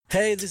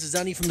Hey, this is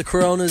Annie from the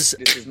Coronas.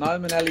 This is Niall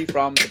Manelli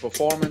from the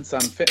Performance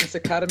and Fitness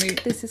Academy.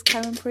 This is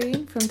Karen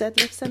Preen from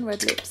Deadlifts and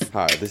Red Lips.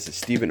 Hi, this is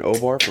Stephen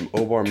Obar from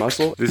Obar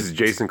Muscle. This is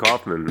Jason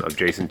Kaufman of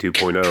Jason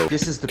 2.0.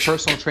 This is the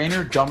personal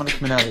trainer,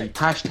 Dominic Manelli.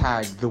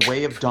 Hashtag the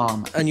way of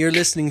Dom. And you're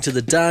listening to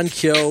the Dan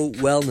Keogh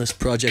Wellness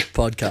Project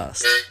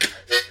podcast.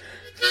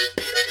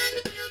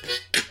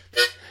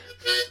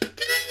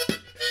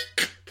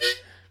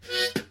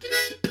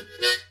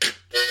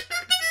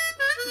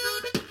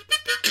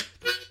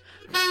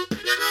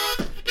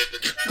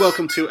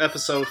 Welcome to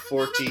episode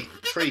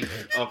 43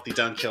 of the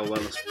Dan Keogh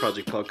Wellness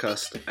Project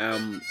podcast.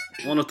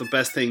 One of the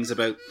best things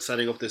about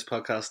setting up this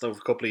podcast over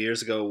a couple of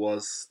years ago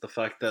was the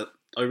fact that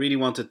I really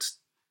wanted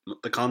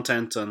the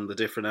content and the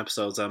different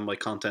episodes and my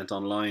content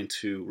online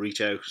to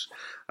reach out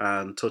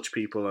and touch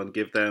people and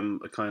give them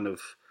a kind of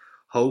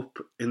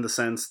hope in the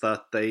sense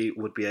that they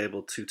would be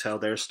able to tell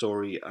their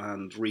story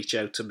and reach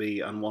out to me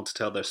and want to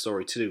tell their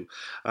story too.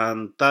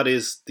 And that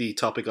is the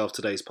topic of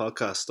today's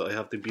podcast. I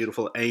have the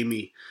beautiful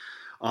Amy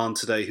on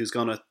today, who's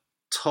going to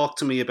talk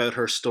to me about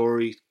her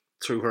story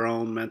through her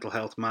own mental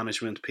health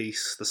management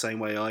piece, the same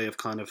way I have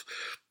kind of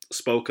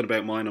spoken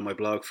about mine on my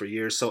blog for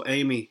years. So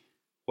Amy,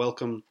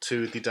 welcome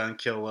to the Dan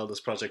Keogh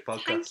Wellness Project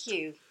podcast. Thank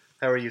you.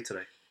 How are you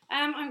today?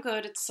 I'm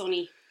good. It's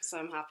sunny, so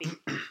I'm happy.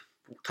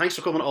 Thanks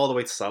for coming all the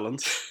way to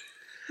Salons,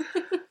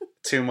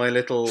 to my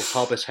little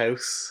hobbit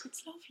house.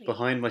 It's lovely.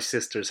 Behind my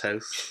sister's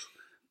house,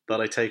 that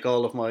I take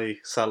all of my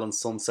Salon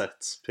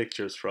sunsets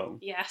pictures from.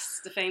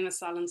 Yes, the famous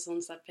Salon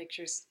sunset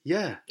pictures.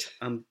 Yeah,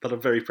 and that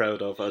I'm very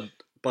proud of. And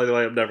by the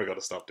way, I'm never going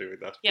to stop doing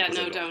that. Yeah,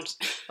 no, don't.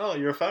 Oh,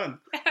 you're a fan.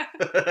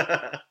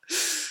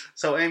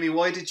 So, Amy,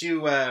 why did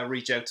you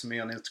reach out to me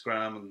on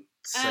Instagram and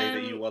say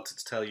that you wanted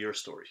to tell your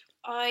story?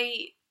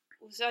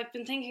 I've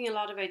been thinking a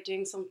lot about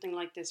doing something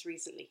like this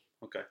recently.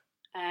 Okay.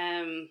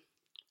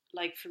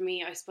 Like for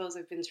me, I suppose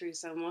I've been through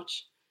so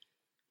much,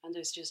 and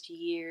there's just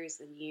years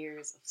and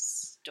years of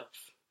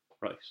stuff.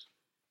 Right.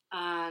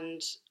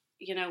 And,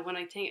 when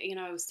I think,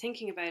 I was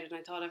thinking about it and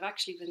I thought I've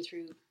actually been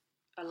through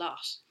a lot.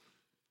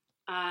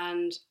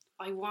 And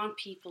I want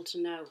people to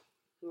know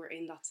who are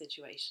in that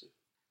situation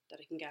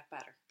that it can get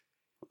better.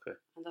 Okay.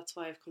 And that's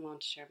why I've come on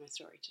to share my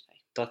story today.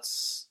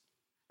 That's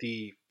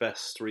the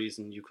best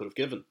reason you could have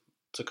given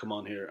to come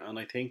on here. And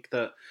I think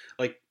that,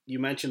 like, you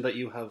mentioned that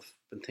you have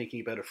been thinking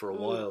about it for a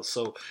while.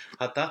 So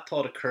had that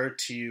thought occurred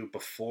to you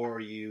before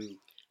you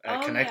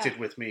connected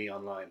with me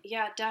online?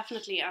 Yeah,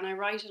 definitely. And I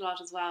write a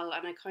lot as well.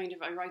 And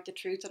I write the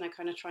truth and I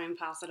kind of try and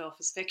pass it off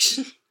as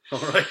fiction. All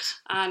right.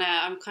 And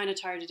I'm kind of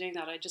tired of doing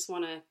that. I just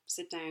want to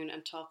sit down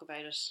and talk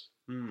about it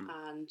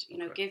and,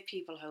 give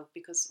people hope,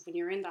 because when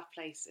you're in that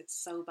place, it's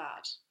so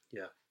bad.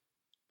 Yeah.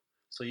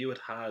 So you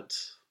had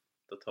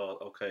the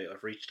thought, okay,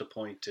 I've reached a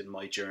point in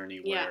my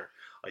journey where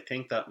I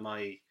think that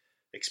my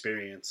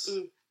experience,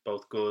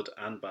 both good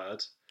and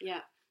bad,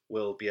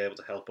 will be able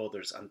to help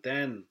others. And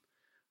then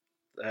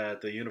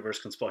the universe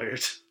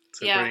conspired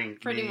to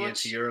bring me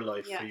into your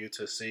life for you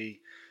to see,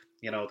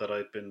 that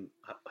I've been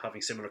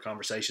having similar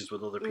conversations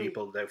with other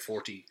people now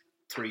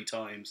 43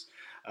 times.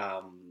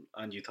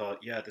 And you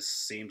thought, this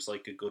seems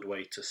like a good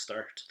way to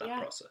start that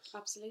process.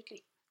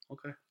 Absolutely.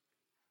 Okay.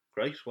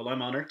 Great. Well,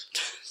 I'm honoured.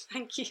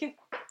 Thank you.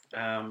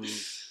 And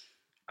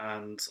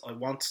I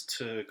want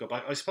to go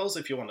back. I suppose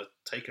if you want to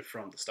take it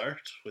from the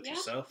start with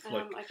yourself.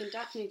 I can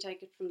definitely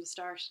take it from the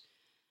start.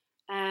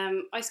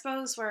 I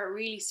suppose where it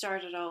really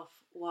started off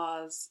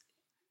was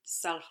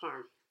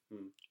self-harm,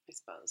 I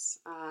suppose.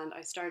 And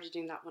I started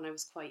doing that when I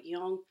was quite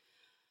young.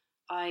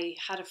 I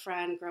had a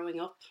friend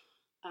growing up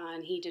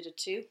and he did it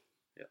too.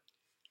 Yeah.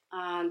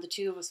 And the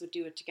two of us would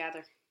do it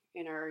together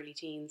in our early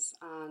teens.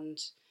 And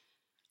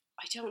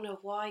I don't know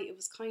why, it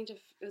was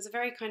a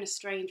very kind of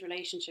strange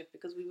relationship,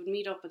 because we would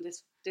meet up and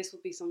this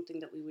would be something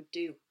that we would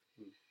do.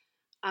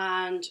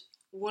 And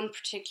one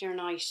particular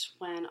night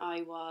when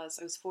I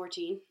was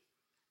 14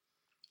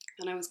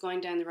 and I was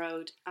going down the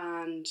road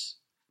and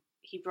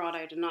he brought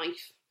out a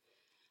knife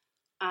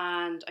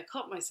and I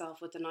cut myself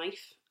with the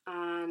knife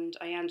and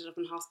I ended up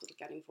in hospital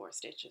getting 4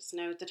 stitches.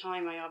 Now at the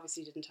time I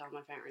obviously didn't tell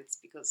my parents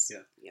because,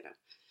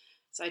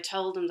 so I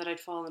told them that I'd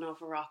fallen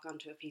off a rock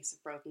onto a piece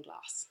of broken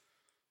glass.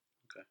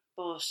 Okay.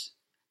 But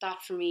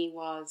that for me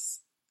was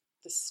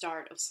the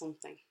start of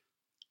something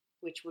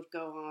which would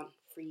go on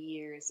for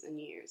years and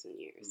years and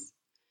years.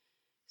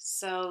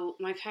 So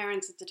my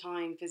parents at the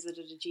time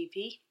visited a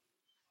GP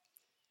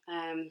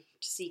to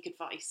seek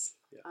advice.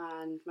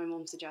 Yeah. And my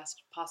mum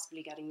suggested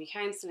possibly getting me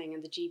counselling,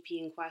 and the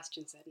GP in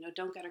question said, no,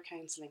 don't get her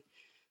counselling.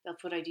 They'll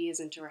put ideas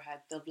into her head.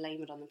 They'll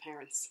blame it on the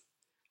parents.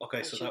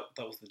 Okay, so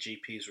that was the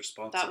GP's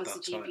response at that time? That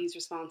was the GP's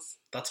response.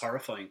 That's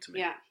horrifying to me.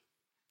 Yeah.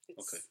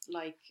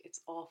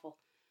 It's awful.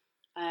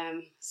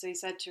 So he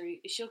said to her,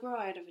 she'll grow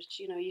out of it,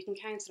 you can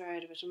counsel her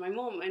out of it. And my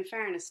mum, in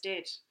fairness,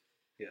 did.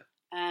 Yeah.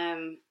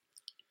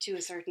 To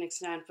a certain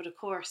extent. But of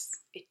course,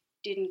 it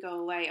didn't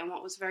go away. And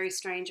what was very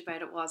strange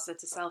about it was that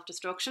the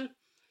self-destruction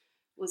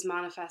was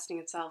manifesting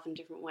itself in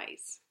different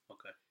ways.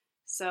 Okay.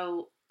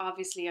 So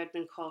obviously I'd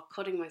been caught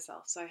cutting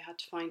myself, so I had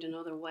to find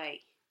another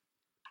way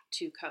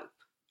to cope.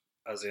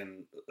 as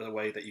in a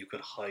way that you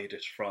could hide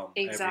it from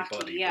Exactly,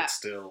 everybody, yeah. but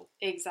still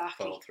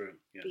Exactly. follow through.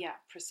 Yeah,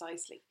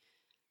 precisely.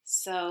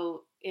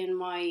 So in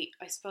my,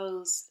 I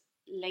suppose,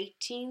 late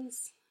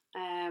teens,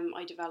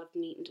 I developed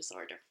an eating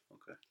disorder.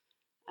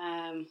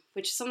 Okay.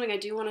 Which is something I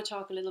do want to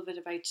talk a little bit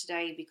about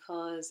today,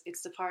 because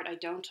it's the part I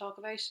don't talk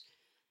about.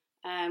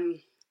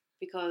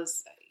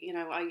 Because, you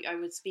know, I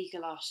would speak a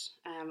lot.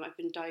 I've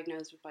been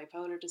diagnosed with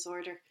bipolar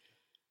disorder.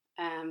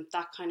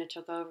 That kind of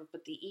took over,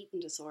 but the eating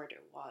disorder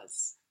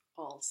was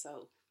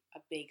also a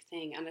big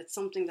thing, and it's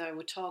something that I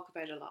would talk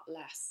about a lot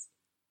less.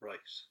 Right.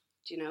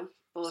 Do you know?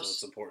 But so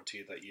it's important to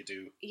you that you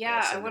do.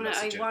 Yeah, send the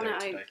message out there I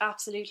today.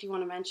 absolutely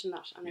want to mention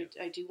that, and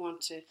I do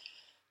want to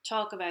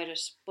talk about it.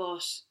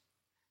 But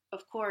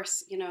of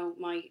course, you know,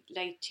 my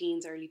late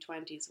teens, early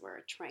 20s were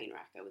a train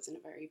wreck. I was in a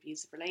very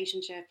abusive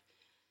relationship,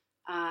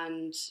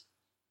 and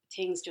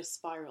things just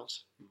spiraled,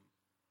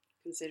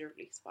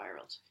 considerably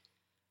spiraled.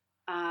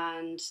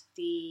 And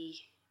the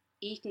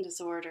eating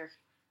disorder,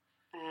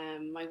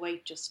 my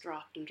weight just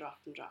dropped and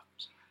dropped and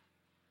dropped.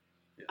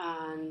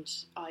 Yeah. And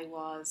I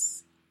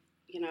was,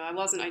 you know,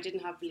 I didn't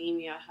have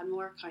bulimia. I had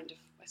more kind of,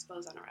 I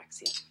suppose,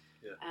 anorexia.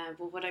 Yeah.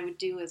 But what I would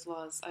do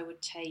was I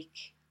would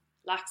take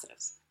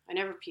laxatives. I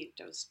never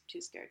puked. I was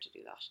too scared to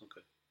do that.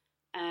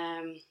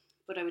 Okay.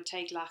 But I would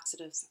take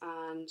laxatives,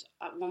 and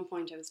at one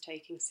point I was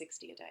taking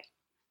 60 a day,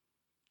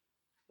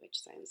 which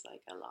sounds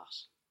like a lot,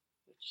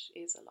 which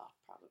is a lot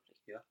probably.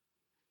 Yeah.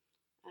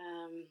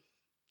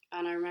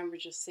 And I remember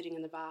just sitting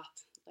in the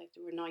bath. Like,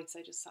 there were nights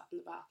I just sat in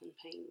the bath in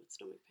pain, with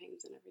stomach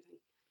pains and everything.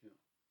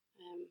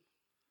 Yeah.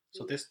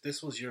 So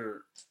this was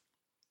your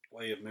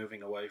way of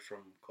moving away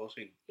from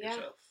cutting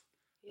yourself,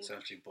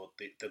 essentially. But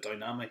the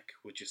dynamic,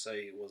 would you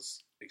say,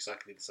 was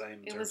exactly the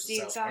same in terms of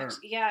self-harm?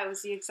 It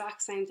was the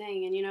exact same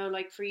thing. And, you know,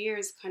 like, for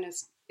years, kind of,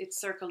 it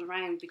circled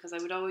around, because I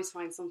would always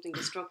find something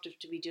destructive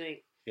to be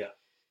doing. Yeah.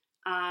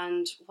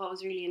 And what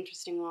was really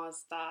interesting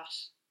was that,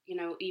 you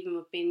know, even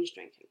with binge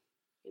drinking,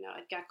 you know,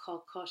 I'd get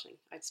caught cutting,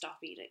 I'd stop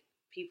eating.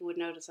 People would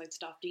notice I'd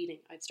stopped eating,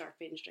 I'd start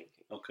binge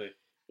drinking. Okay.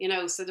 You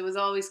know, so there was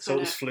always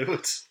kind of... So it was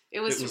fluid. It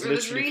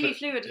was really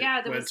fluid, yeah.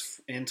 It went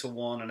into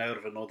one and out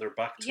of another,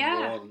 back to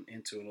one,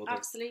 into another.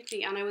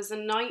 Absolutely, and it was a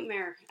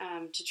nightmare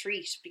to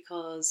treat,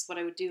 because what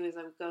I would do is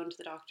I would go into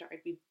the doctor,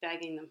 I'd be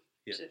begging them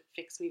to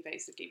fix me,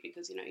 basically,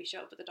 because, you know, you show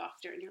up at the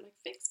doctor and you're like,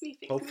 fix me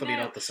Hopefully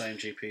now. not the same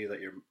GP that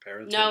your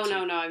parents No,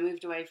 went to. I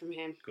moved away from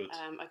him. Good.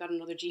 I got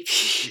another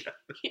GP.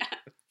 Yeah,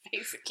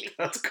 basically.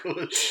 That's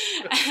good.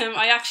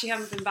 I actually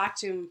haven't been back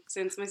to him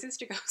since. My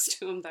sister goes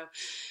to him, though.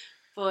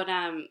 But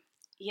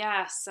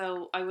yeah,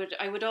 so I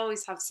would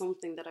always have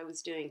something that I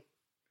was doing.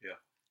 Yeah.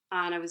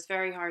 And I was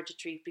very hard to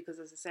treat, because,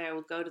 as I say, I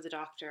would go to the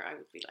doctor, I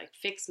would be like,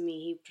 fix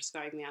me. He'd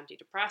prescribe me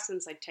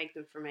antidepressants. I'd take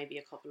them for maybe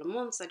a couple of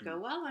months. I'd go,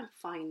 well, I'm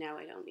fine now.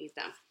 I don't need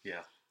them.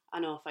 Yeah.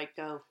 And off I'd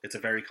go. It's a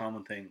very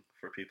common thing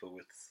for people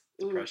with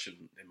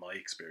depression, in my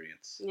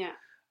experience. Yeah.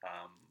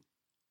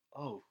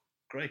 Oh,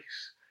 great.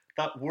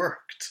 That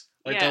worked.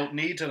 I don't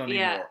need it anymore.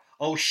 Yeah.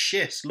 Oh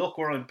shit, look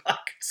where I'm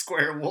back at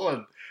square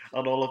one.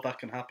 And all of that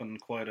can happen in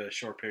quite a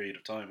short period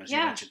of time. As you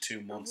mentioned,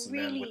 2 months, and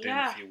then within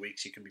a few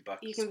weeks you can be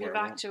back to square one. You can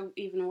be back to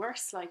even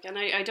worse. Like, and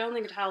I don't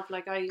think it helped.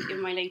 Like, in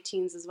my late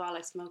teens as well,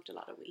 I smoked a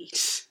lot of weed.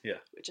 Yeah.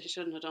 Which I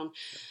shouldn't have done.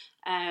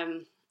 Yeah.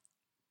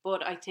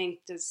 But I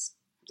think the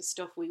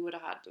stuff we would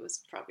have had, there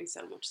was probably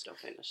so much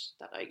stuff in it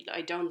that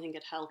I don't think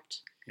it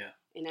helped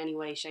in any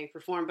way, shape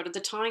or form. But at the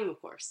time,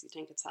 of course, you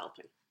think it's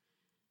helping.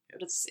 Yeah.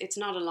 But it's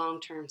not a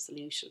long-term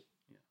solution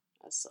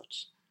as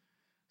such.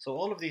 So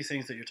all of these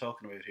things that you're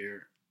talking about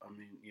here, I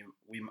mean, you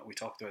know, we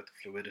talked about the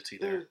fluidity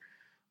there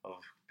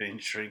of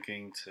binge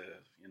drinking to,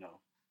 you know,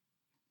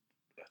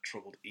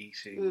 troubled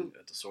eating,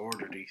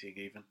 disordered eating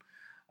even,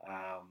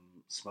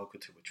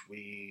 smoking too much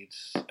weed,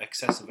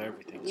 excessive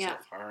everything,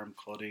 self-harm,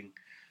 cutting.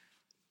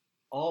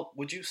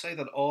 Would you say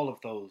that all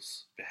of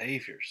those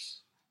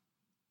behaviours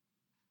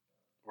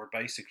were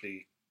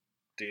basically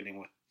dealing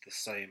with the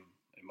same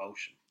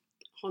emotion?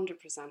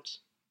 100%.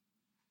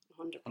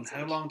 And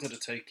how long did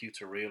it take you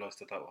to realise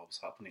that was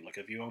happening? Like,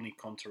 have you only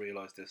come to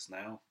realise this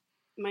now?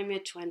 My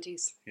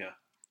mid-20s. Yeah.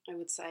 I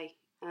would say.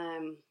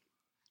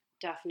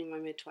 Definitely my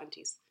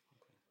mid-20s.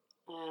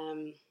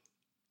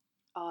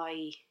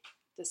 Okay.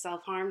 The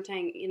self-harm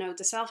thing, you know,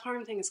 the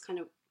self-harm thing is kind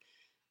of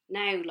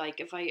now,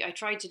 like, if I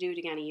tried to do it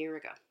again a year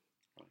ago,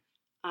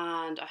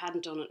 and I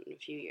hadn't done it in a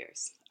few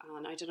years,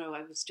 and I don't know,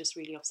 I was just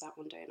really upset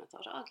one day and I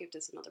thought, I'll give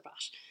this another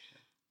bash.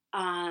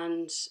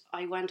 And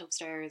I went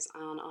upstairs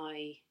and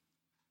I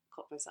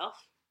cut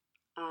myself,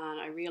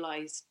 and I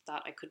realised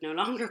that I could no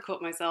longer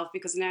cut myself,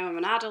 because now I'm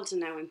an adult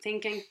and now I'm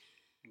thinking,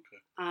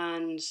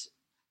 and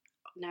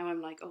now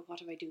I'm like, oh,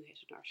 what if I do hit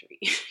an artery?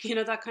 You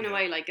know, that kind of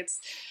way. Like,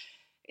 it's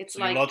so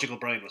like your logical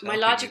brain was my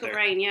logical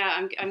brain.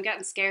 Yeah, I'm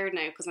getting scared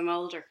now because I'm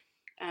older.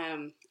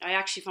 I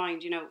actually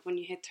find, you know, when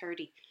you hit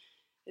 30,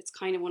 it's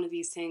kind of one of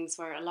these things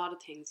where a lot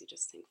of things you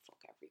just think, fuck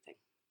everything.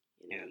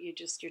 You know,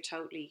 you're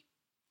totally,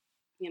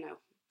 you know,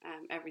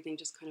 everything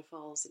just kind of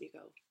falls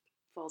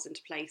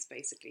into place,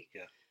 basically.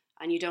 Yeah.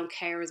 and you don't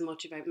care as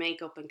much about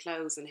makeup and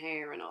clothes and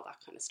hair and all that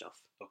kind of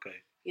stuff. Okay.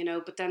 You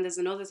know, but then there's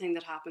another thing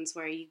that happens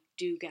where you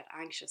do get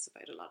anxious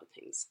about a lot of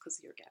things because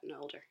you're getting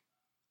older.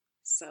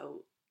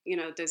 So, you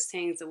know, there's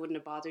things that wouldn't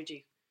have bothered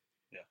you.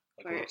 Yeah.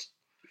 Like where what?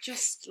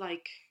 just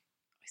like,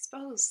 I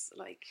suppose,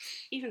 like,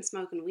 even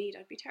smoking weed,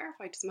 I'd be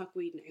terrified to smoke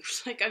weed now.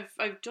 Like,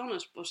 I've done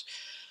it, but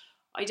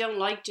I don't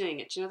like doing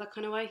it, you know, that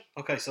kind of way.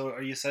 Okay, so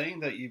are you saying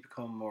that you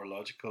become more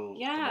logical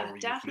Yeah, the more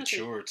definitely.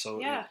 you've matured?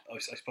 So Yeah.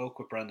 I spoke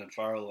with Brendan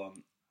Farrell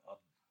on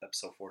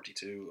episode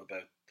 42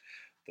 about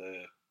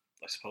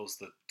I suppose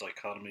the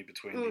dichotomy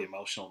between the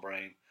emotional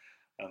brain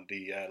and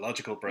the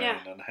logical brain,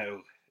 and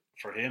how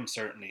for him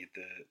certainly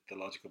the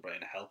logical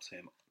brain helps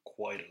him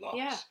quite a lot.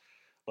 Yeah.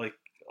 Like,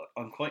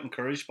 I'm quite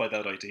encouraged by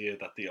that idea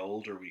that the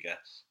older we get,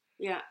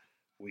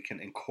 we can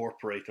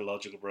incorporate the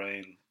logical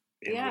brain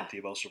in with the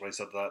emotional brain,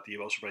 so that the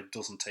emotional brain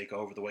doesn't take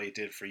over the way it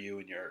did for you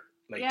in your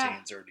late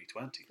teens, early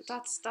 20s.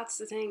 But that's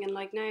the thing, and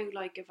like now,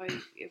 like if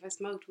I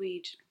smoked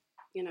weed,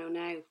 you know,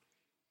 now,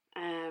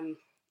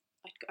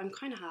 I'm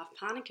kind of half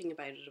panicking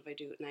about it if I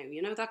do it now,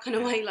 you know, that kind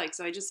of way. Like,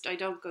 so I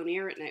don't go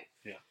near it now.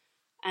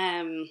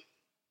 Yeah.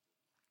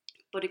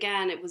 But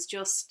again, it was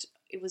just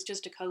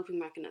a coping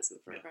mechanism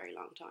for a very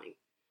long time.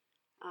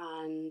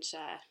 And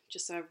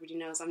just so everybody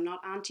knows, I'm not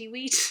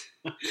anti-weed.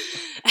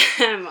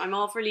 I'm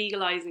all for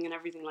legalising and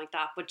everything like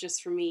that. But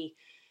just for me,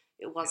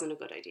 it wasn't a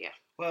good idea.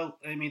 Well,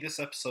 Amy, this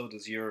episode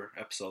is your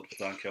episode for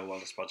Dan Keogh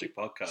Wellness Project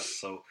podcast.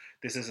 So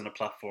this isn't a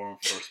platform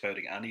for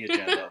spouting any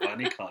agenda of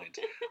any kind.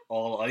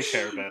 All I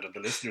care about, and the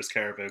listeners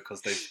care about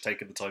because they've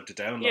taken the time to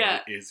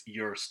download it, is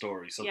your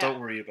story. So don't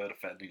worry about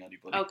offending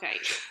anybody. Okay.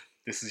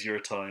 This is your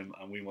time,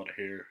 and we want to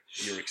hear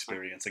your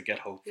experience and get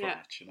hope from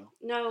it, you know?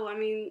 No, I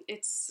mean,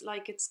 it's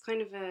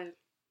kind of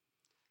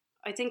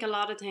I think a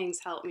lot of things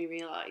helped me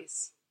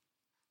realise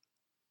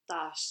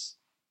that,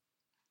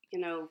 you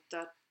know,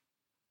 that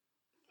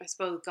I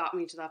suppose got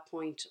me to that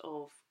point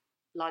of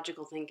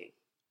logical thinking.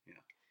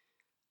 Yeah.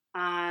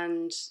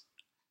 And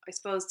I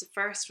suppose the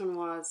first one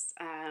was,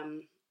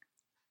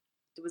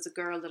 there was a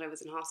girl that I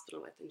was in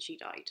hospital with and she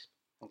died.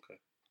 Okay.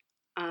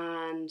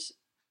 And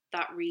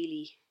that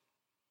really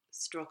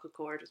struck a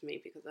chord with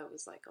me because I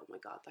was like, oh my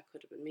God, that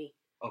could have been me.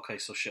 Okay,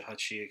 so had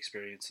she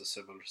experienced a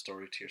similar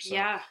story to yourself?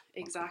 Yeah,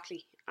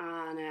 exactly. Okay.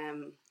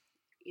 And,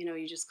 you know,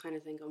 you just kind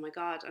of think, oh my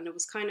God. And it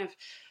was kind of,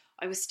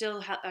 I was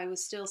still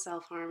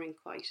self-harming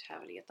quite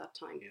heavily at that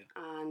time. Yeah.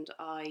 And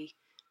I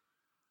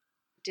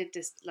did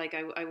this, like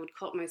I would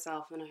cut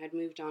myself, and I had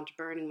moved on to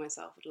burning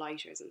myself with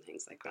lighters and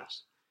things like that.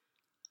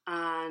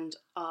 And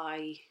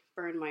I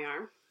burned my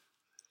arm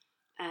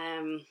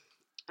and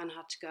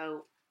had to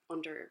go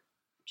under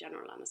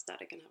general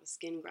anaesthetic and have a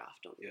skin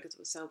graft done because it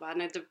was so bad.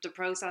 Now the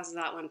process of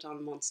that went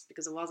on months,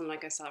 because it wasn't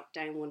like I sat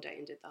down one day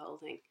and did the whole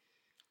thing.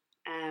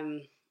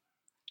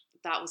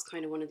 That was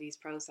kind of one of these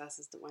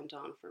processes that went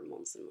on for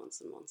months and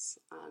months and months,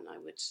 and I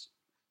would,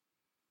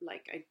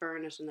 like, I'd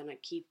burn it and then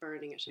I'd keep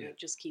burning it and I'd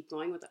just keep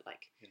going with it,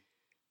 like.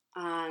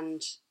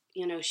 And,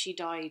 you know, she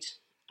died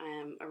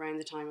around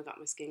the time I got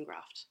my skin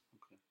graft.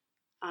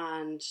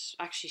 And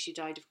actually she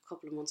died a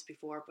couple of months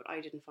before, but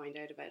I didn't find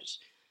out about it.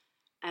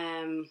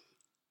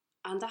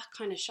 And that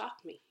kind of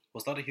shocked me.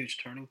 Was that a huge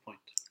turning point?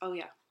 Oh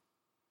yeah,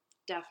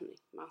 definitely,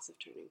 massive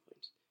turning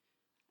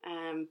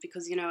point.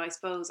 Because, you know, I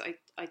suppose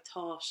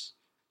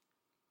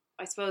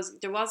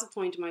there was a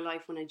point in my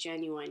life when I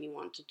genuinely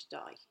wanted to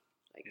die.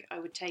 Like, I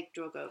would take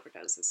drug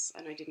overdoses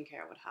and I didn't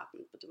care what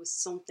happened, but there was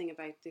something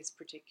about this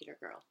particular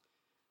girl.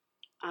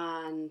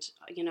 And,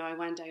 you know, I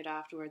went out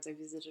afterwards, I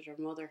visited her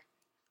mother,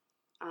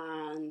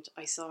 and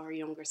I saw her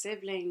younger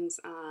siblings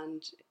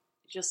and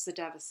just the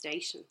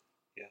devastation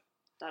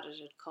that it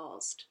had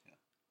caused.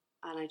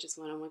 And I just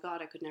went, oh my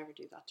God, I could never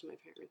do that to my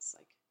parents.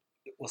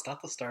 Like, was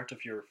that the start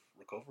of your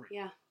recovery?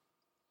 Yeah.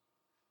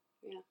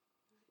 In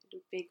a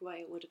big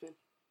way it would have been.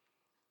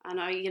 And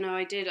I'm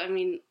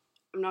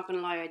not going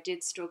to lie, I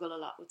did struggle a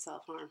lot with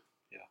self-harm.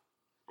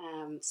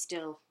 Yeah.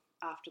 Still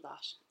after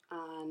that.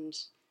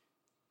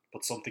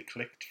 But something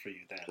clicked for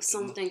you then.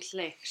 Something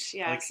clicked,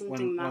 yeah. Like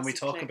something when we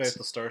talk clicked about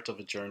the start of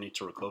a journey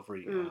to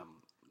recovery,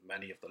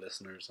 many of the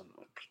listeners and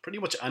pretty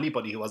much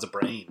anybody who has a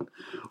brain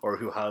or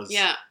who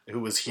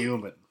is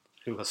human,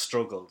 who has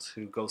struggled,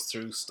 who goes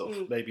through stuff,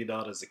 maybe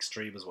not as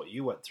extreme as what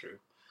you went through,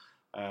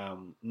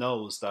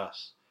 knows that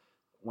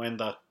when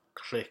that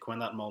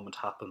moment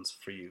happens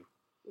for you,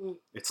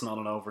 it's not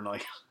an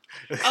overnight.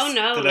 Oh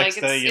no, the next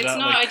day, it's not.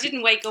 Like, I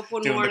didn't wake up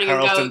one morning the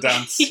Carlton and go,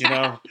 dance, you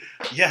know.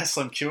 Yes,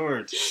 I'm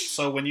cured.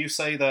 So when you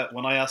say that,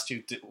 when I asked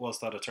you, was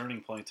that a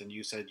turning point, and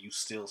you said you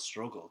still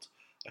struggled,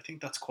 I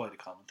think that's quite a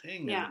common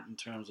thing in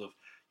terms of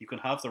you can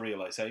have the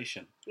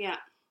realization. Yeah.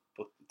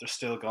 But there's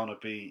still gonna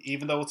be,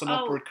 even though it's an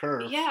upward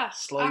curve,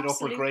 slight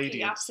upward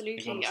gradient.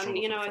 Absolutely, and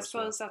you know, I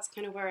suppose that's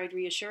kind of where I'd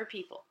reassure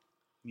people.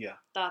 Yeah.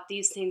 That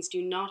these things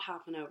do not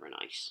happen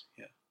overnight.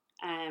 Yeah.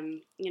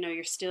 You know,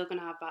 you're still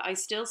gonna have I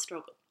still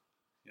struggle.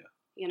 Yeah.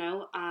 You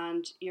know,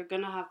 and you're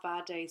gonna have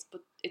bad days,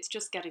 but it's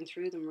just getting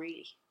through them,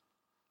 really.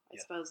 I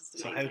suppose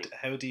it's the main thing.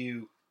 How do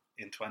you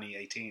in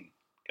 2018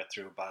 get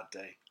through a bad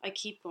day? I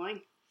keep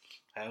going.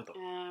 How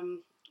though?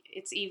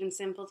 It's even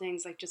simple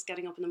things like just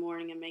getting up in the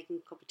morning and making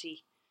a cup of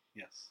tea.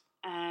 Yes.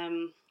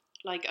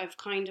 Like I've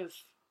kind of,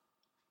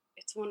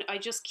 it's one, I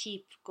just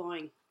keep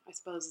going, I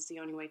suppose is the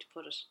only way to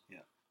put it.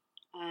 Yeah.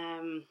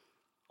 I'm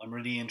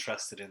really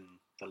interested in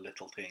the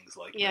little things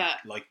like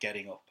like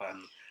getting up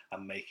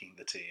and making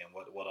the tea. And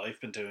what I've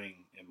been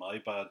doing in my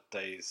bad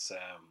days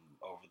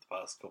over the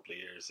past couple of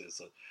years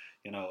is,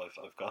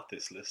 I've got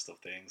this list of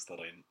things that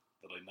I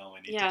know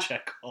I need to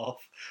check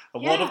off.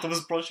 And one of them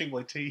is brushing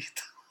my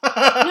teeth.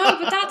 No,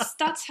 but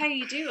that's how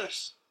you do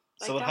it.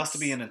 Like, so it has to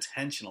be an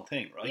intentional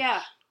thing, right?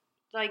 Yeah.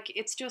 Like,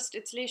 it's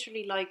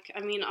literally like,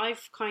 I mean,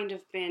 I've kind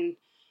of been,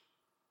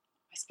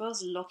 I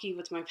suppose, lucky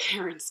with my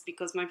parents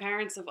because my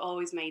parents have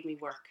always made me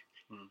work.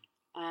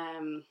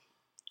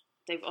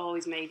 They've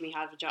always made me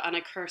have a job, and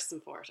I curse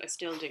them for it. I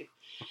still do.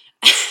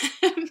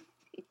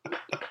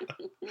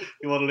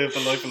 You want to live the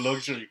life of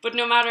luxury. But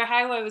no matter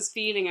how I was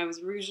feeling, I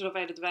was rooted up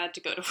out of the bed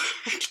to go to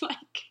work.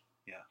 Like,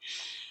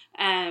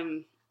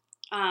 and,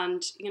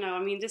 I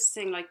mean, this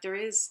thing, like, there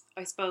is,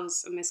 I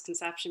suppose, a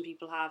misconception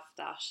people have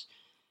that,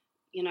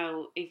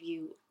 if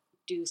you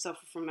do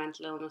suffer from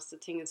mental illness, the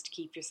thing is to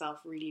keep yourself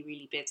really,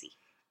 really busy.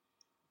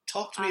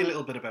 Talk to me a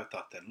little bit about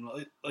that then.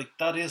 Like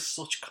that is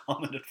such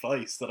common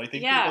advice that I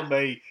think people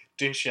may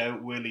dish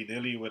out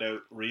willy-nilly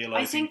without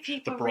realising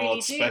the broad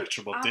really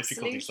spectrum of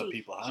difficulties that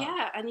people have.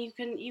 Yeah, and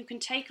you can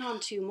take on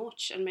too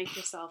much and make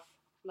yourself,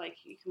 like,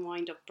 you can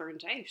wind up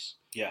burnt out.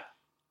 Yeah.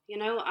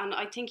 And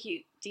I think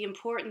the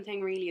important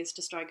thing really is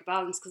to strike a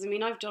balance, because I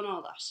mean, I've done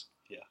all that.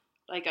 Yeah.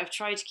 Like, I've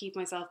tried to keep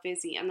myself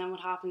busy, and then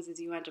what happens is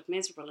you end up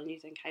miserable, and you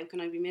think, how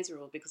can I be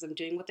miserable? Because I'm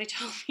doing what they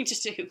told me to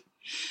do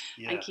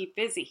and keep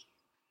busy.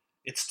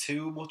 It's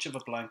too much of a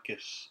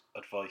blanket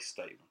advice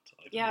statement,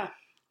 I believe. Yeah,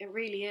 it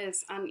really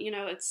is. And,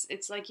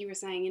 it's like you were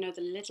saying,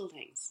 the little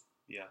things.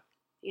 Yeah.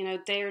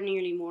 They're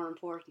nearly more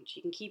important.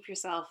 You can keep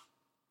yourself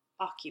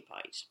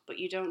occupied, but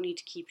you don't need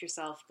to keep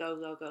yourself go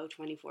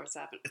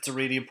 24/7. It's a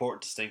really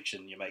important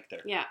distinction you make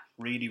there. Yeah.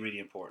 Really, really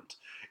important.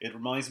 It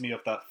reminds me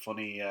of that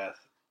funny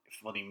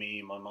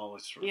meme. I'm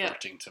always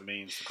reverting to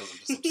memes because I'm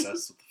just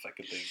obsessed with the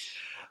fucking things.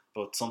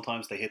 But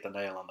sometimes they hit the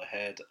nail on the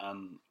head,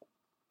 and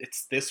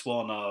it's this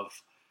one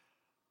of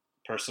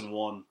person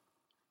one,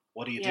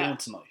 what are you doing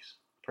tonight?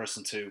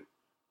 Person two,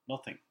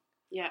 nothing.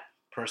 Yeah.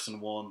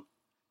 Person one,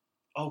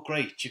 oh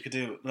great, you could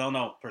do it.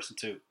 No, person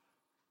two,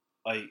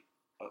 I'm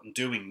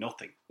doing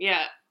nothing.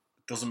 Yeah.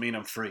 Doesn't mean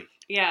I'm free.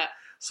 Yeah.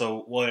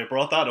 So why I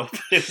brought that up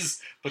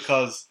is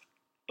because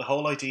the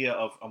whole idea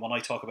of, and when I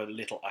talk about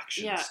little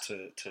actions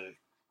to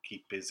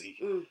keep busy,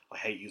 I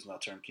hate using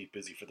that term, keep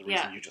busy, for the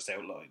reason you just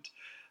outlined.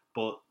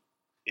 But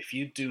if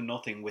you do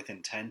nothing with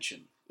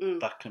intention,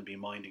 that can be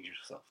minding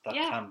yourself. That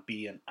can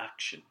be an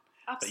action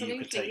that you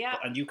could take.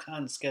 And you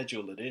can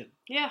schedule it in.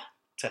 Yeah.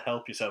 To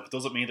help yourself. It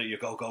doesn't mean that you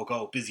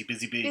go, busy.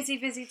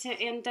 Busy.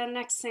 And then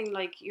next thing,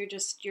 like, you're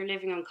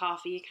living on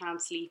coffee, you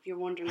can't sleep, you're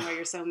wondering why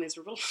you're so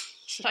miserable.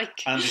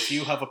 Like. And if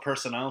you have a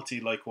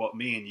personality like what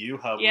me and you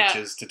have, which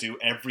is to do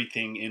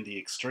everything in the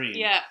extreme,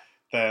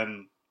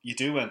 then you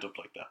do end up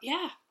like that.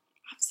 Yeah,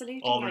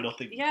 absolutely. All or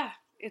nothing. Yeah.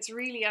 It's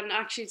really, and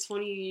actually it's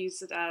funny you use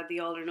the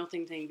all or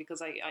nothing thing, because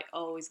I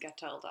always get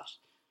told that.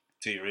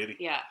 Do you really?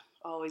 Yeah,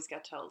 always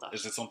get told that.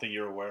 Is it something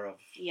you're aware of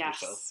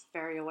yourself? Yes,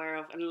 very aware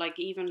of. And like,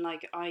 even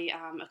like, I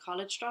am a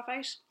college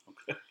dropout.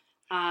 Okay.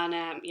 And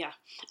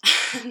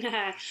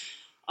and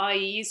I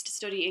used to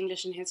study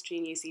English and history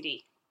in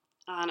UCD.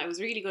 And I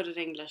was really good at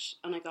English,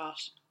 and I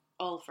got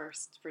all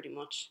firsts pretty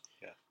much.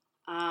 Yeah.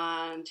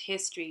 And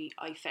history,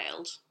 I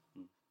failed.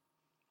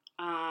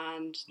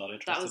 And not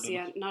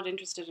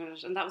interested in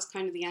it, and that was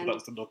kind of the end. So that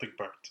was the nothing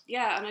part.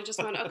 Yeah, and I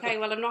just went, okay,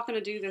 well, I'm not going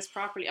to do this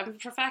properly. I'm a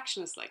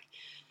perfectionist, like,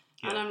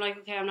 and I'm like,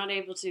 okay, I'm not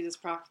able to do this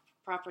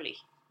properly.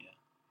 Yeah.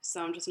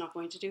 So I'm just not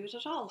going to do it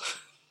at all,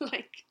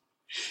 like,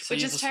 so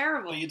which is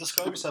terrible. But you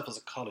describe yourself as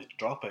a college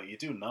dropout. You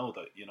do know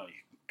that you can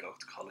go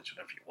to college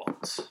whenever you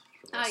want. For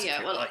the rest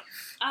of your life.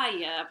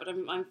 But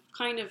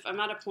I'm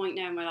at a point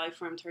now in my life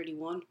where I'm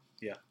 31.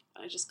 Yeah.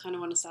 I just kind of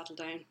want to settle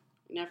down. I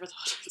never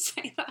thought I'd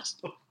say that.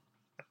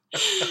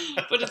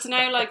 But it's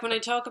now like, when I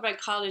talk about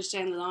college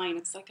down the line,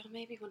 it's like, oh,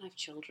 maybe when I have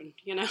children,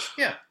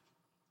 Yeah.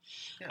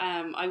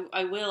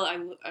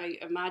 I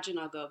imagine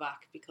I'll go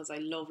back, because I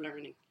love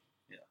learning.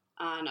 Yeah.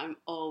 And I'm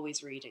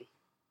always reading,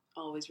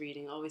 always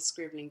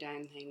scribbling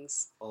down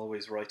things.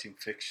 Always writing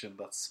fiction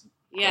that's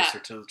closer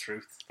to the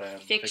truth than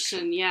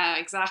fiction. Yeah,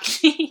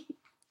 exactly.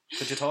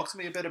 Could you talk to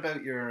me a bit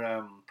about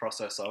your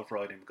process of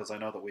writing? Because I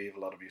know that we have a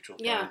lot of mutual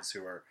friends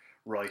who are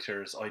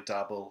writers. I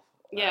dabble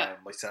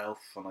myself,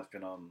 and I've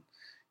been on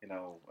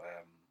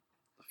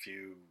a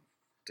few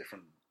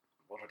different,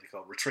 what are they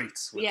called,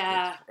 retreats with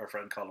our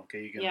friend Colin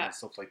Keegan and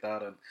stuff like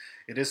that, and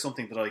it is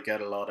something that I get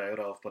a lot out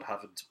of, but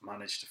haven't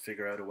managed to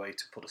figure out a way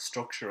to put a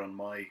structure on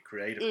my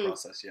creative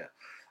process yet.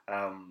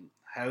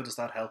 How does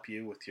that help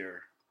you with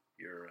your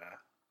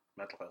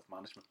mental health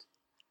management?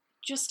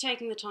 Just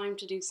taking the time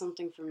to do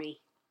something for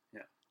me.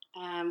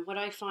 What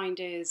I find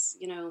is,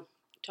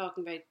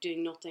 talking about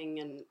doing nothing,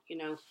 and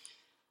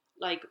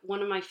like,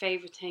 one of my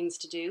favourite things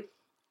to do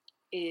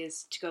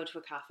is to go to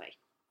a cafe.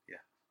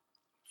 Yeah.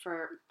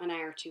 For an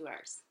hour, 2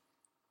 hours,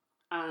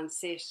 and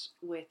sit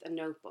with a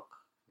notebook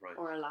Right.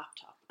 or a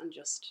laptop and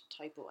just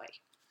type away.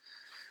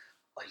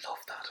 I love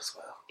that as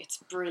well. It's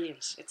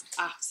brilliant. It's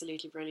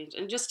absolutely brilliant.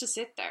 And just to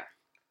sit there,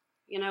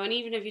 you know, and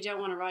even if you don't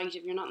want to write,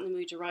 if you're not in the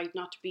mood to write,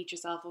 not to beat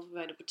yourself up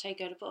about it, but take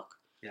out a book.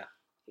 Yeah.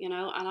 You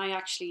know, and I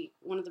actually,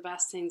 one of the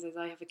best things is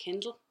I have a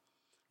Kindle,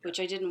 which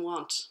I didn't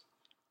want.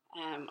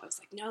 I was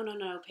like, no,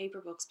 paper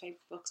books.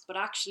 But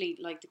actually,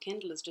 like, the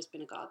Kindle has just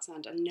been a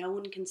godsend, and no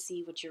one can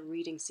see what you're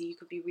reading. So you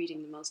could be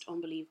reading the most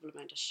unbelievable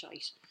amount of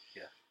shite.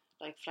 Yeah.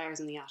 Like Flowers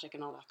in the Attic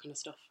and all that kind of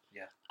stuff.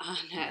 Yeah.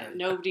 And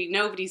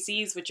nobody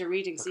sees what you're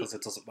reading. Because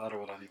it doesn't matter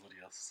what anybody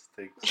else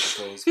thinks. I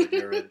suppose when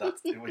you're in that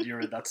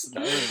scenario,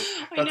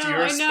 that's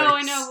your space.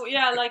 I know.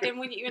 Yeah, like, and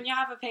when you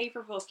have a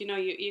paper book, you know,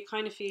 you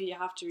kind of feel you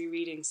have to be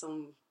reading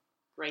some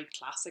great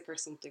classic or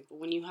something. But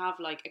when you have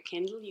like a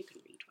Kindle, you can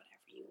read whatever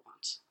you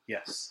want.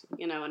 Yes.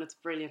 You know, and it's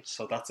brilliant.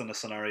 So that's in a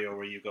scenario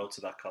where you go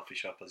to that coffee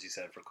shop, as you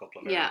said, for a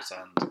couple of Yeah. hours,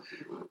 and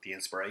the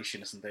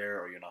inspiration isn't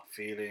there, or you're not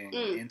feeling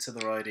into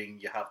the writing.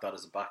 You have that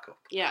as a backup.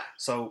 Yeah.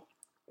 So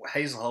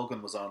Hazel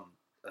Hogan was on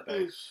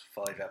about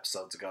 5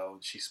 episodes ago,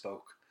 and she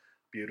spoke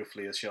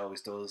beautifully, as she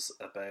always does,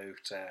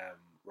 about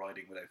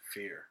writing without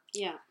fear.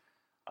 Yeah.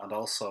 And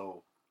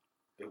also,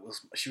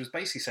 she was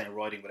basically saying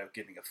writing without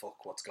giving a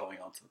fuck what's going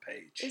on to the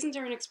page. Isn't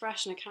there an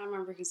expression, I can't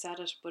remember who said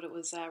it, but it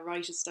was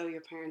write as though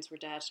your parents were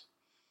dead.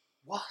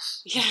 What?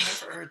 Yeah.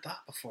 I've never heard that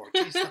before.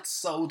 Jeez, that's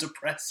so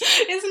depressing.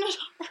 Isn't it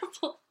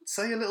horrible?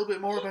 Say a little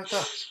bit more about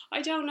that.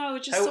 I don't know.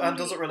 Just And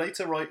does it relate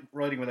to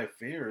writing without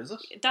fear, is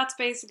it? That's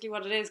basically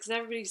what it is, because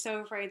everybody's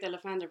so afraid they'll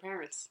offend their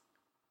parents.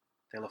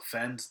 They'll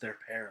offend their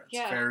parents.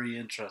 Yeah. Very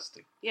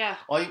interesting. Yeah.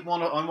 I'm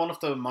one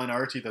of the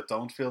minority that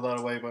don't feel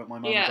that way about my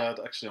mum and dad.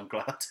 Actually, I'm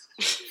glad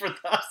for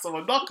that. So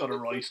I'm not going to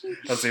write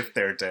as if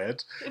they're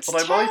dead. It's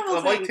but a I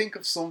terrible might thing. think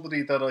of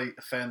somebody that I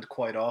offend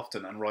quite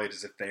often and write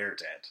as if they're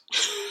dead.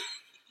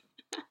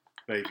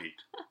 Maybe.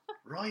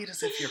 Write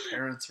as if your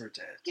parents were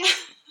dead. Yeah.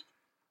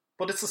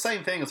 But it's the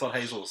same thing as what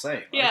Hazel was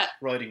saying, right? Yeah.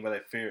 Writing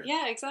without fear.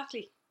 Yeah,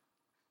 exactly.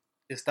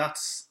 Is that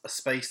a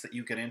space that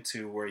you get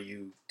into where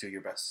you do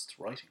your best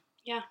writing?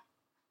 Yeah.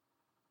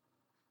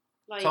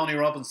 Like, Tony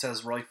Robbins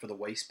says, write for the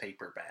waste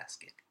paper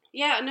basket.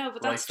 yeah, no,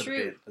 but Write that's for true.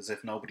 the bin, as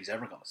if nobody's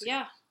ever going to see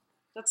Yeah, it.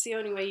 that's the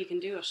only way you can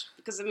do it.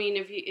 Because I mean,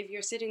 if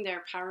you're sitting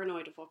there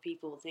paranoid of what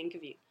people will think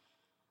of you,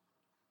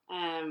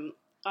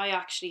 I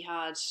actually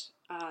had,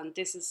 and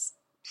this is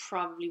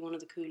probably one of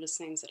the coolest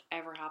things that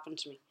ever happened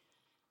to me.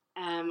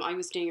 I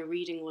was doing a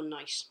reading one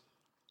night,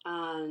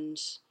 and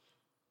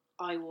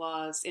I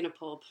was in a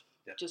pub,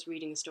 just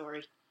reading a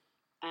story,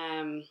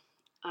 and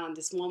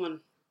this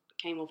woman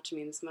came up to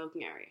me in the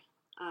smoking area,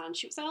 and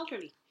she was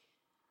elderly.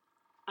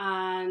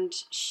 And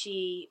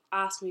she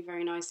asked me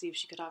very nicely if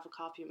she could have a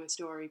copy of my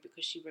story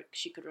because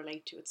she could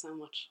relate to it so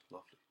much.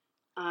 Lovely.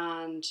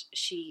 And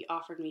she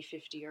offered me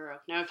 €50.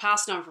 Now I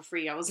passed it on for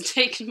free. I wasn't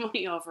taking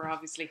money off her,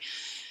 obviously.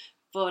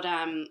 But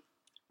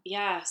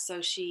yeah,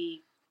 so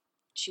she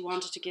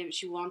wanted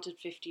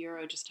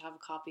 €50 just to have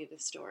a copy of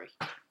this story,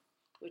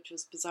 which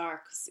was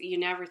bizarre because you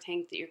never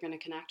think that you're going to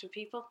connect with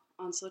people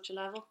on such a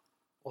level.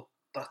 Well,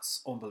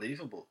 that's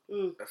unbelievable.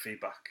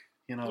 Feedback.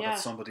 You know, Yeah. that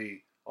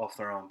somebody off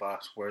their own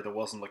bat, where there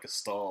wasn't like a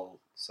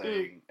stall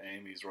saying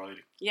Amy's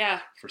writing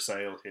for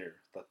sale here,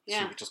 that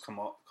she would just come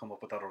up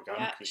with that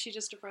organically. Yeah, she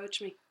just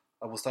approached me.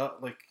 And was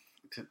that like,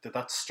 did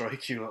that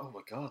strike you? Oh my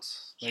God,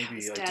 maybe it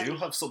was I deadly. do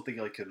have something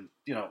I can,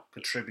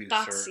 contribute.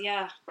 That's or,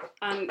 yeah,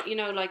 and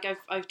like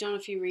I've done a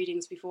few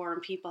readings before,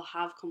 and people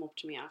have come up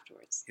to me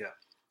afterwards. Yeah.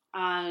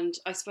 And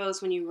I suppose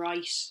when you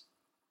write,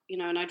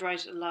 and I'd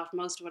write a lot.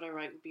 Most of what I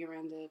write would be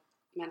around the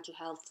mental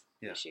health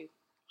issue,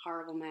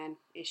 horrible men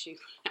issue.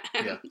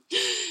 Yeah.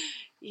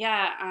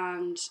 Yeah,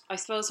 and I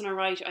suppose when I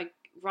write,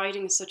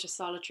 writing is such a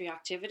solitary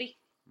activity.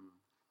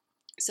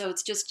 So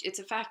it's just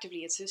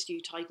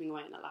you typing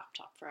away on a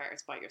laptop for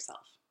hours by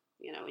yourself,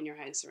 in your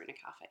house or in a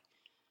cafe.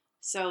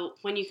 So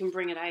when you can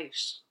bring it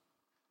out,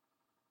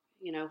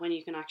 when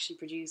you can actually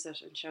produce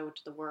it and show it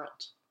to the world,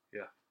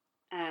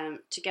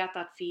 to get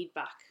that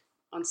feedback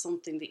on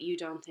something that you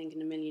don't think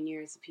in a million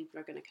years that people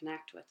are going to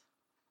connect with,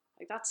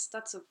 like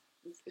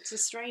it's a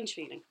strange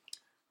feeling.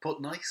 But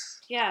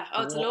nice. Yeah.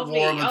 Oh, it's lovely.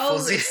 Warm and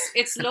fuzzy.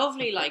 It's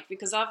lovely. Like,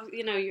 because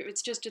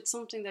it's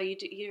something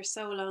that you're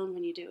so alone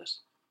when you do it.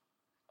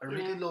 I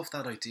really love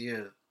that idea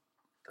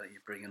that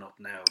you're bringing up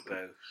now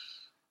about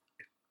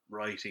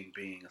writing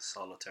being a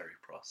solitary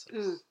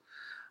process.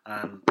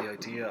 And the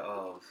idea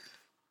of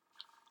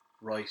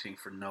writing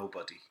for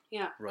nobody.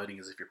 Yeah. Writing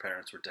as if your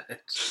parents were dead.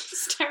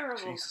 It's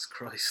terrible. Jesus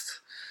Christ.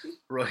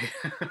 Writing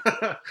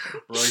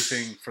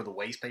for the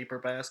waste paper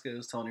basket,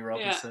 as Tony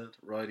Robbins said.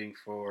 Writing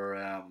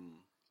for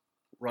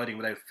writing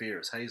without fear,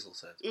 as Hazel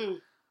said.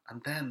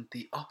 And then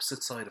the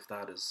opposite side of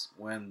that is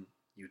when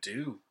you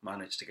do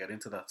manage to get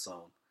into that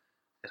zone,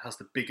 it has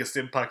the biggest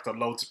impact on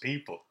loads of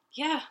people.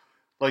 Yeah.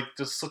 Like,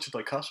 there's such a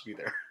dichotomy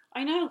there.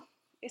 I know.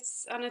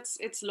 It's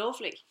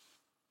lovely.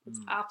 It's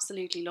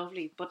absolutely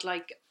lovely. But,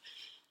 like,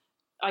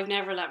 I've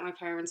never let my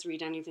parents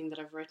read anything that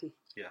I've written.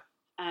 Yeah.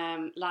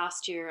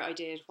 Last year I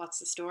did What's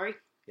the Story?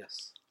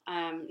 Yes.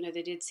 Now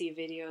they did see a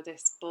video of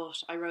this, but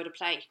I wrote a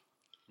play.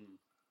 Hmm.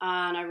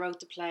 And I wrote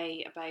the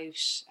play about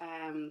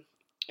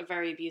a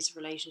very abusive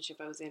relationship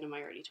I was in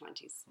my early 20s.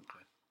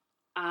 Okay.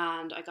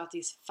 And I got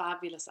these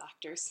fabulous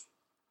actors,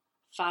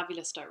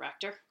 fabulous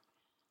director,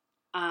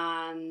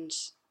 and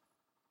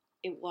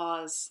it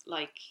was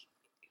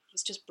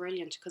just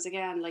brilliant, because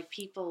again, like,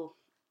 people,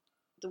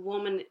 the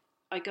woman,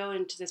 I go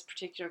into this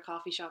particular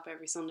coffee shop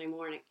every Sunday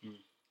morning,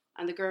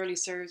 and the girl who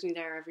serves me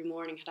there every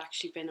morning had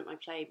actually been at my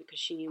play because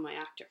she knew my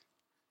actor.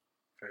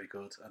 Very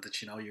good. And did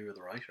she know you were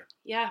the writer?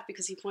 Yeah,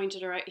 because he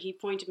pointed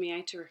me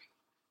out to her,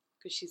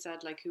 because she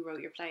said, like, who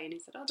wrote your play? And he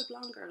said, oh, the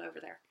blonde girl over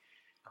there.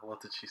 And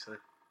what did she say?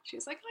 She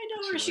was like, I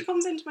know Did her. she She like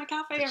comes into my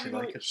cafe Did every she like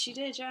morning. it? She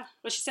did, yeah.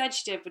 Well, she said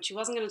she did, but she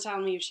wasn't going to tell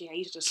me if she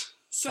hated it.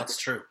 So, That's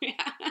true. yeah.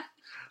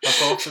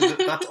 That's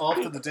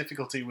often the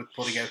difficulty with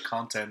putting out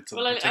content. And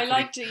Well, I particularly,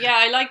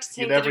 like to think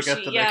you that never if get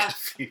she, the yeah, negative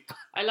feedback.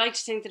 I like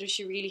to think that if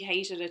she really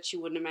hated it, she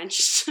wouldn't have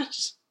mentioned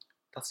it.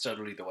 That's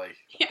generally the way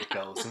Yeah. it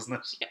goes, isn't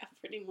it? Yeah,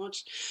 pretty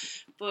much.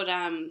 But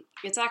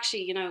it's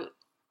actually, you know,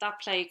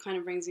 that play kind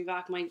of brings me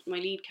back. My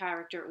lead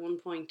character at one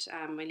point,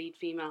 my lead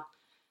female,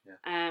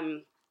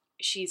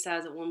 she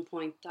says at one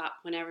point that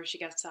whenever she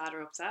gets sad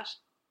or upset,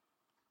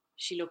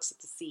 she looks at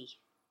the sea.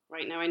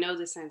 Right now, I know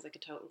this sounds like a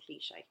total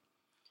cliche.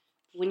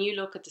 When you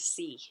look at the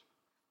sea,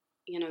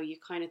 you know, you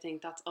kind of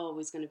think that's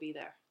always going to be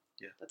there.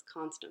 Yeah. That's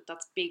constant.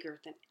 That's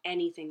bigger than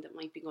anything that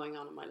might be going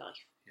on in my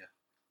life. Yeah.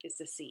 Is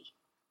the sea.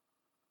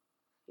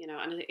 You know,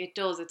 and it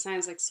does. It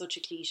sounds like such a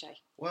cliche.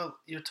 Well,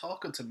 you're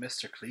talking to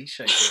Mr.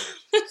 Cliche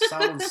here.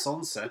 Salmon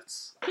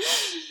sunsets.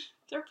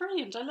 They're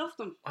brilliant. I love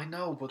them. I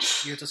know,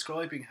 but you're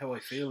describing how I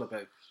feel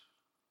about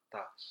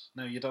that.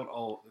 Now, you don't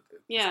all...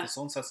 Yeah. The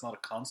sunset's not a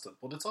constant,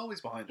 but it's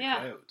always behind the Yeah.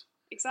 cloud.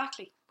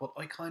 Exactly. But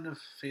I kind of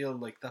feel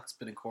like that's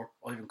been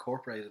I've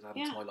incorporated that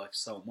into Yeah. my life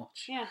so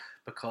much. Yeah.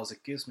 Because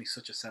it gives me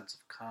such a sense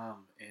of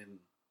calm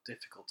in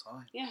difficult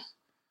times. Yeah.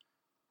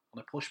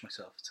 And I push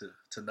myself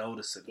to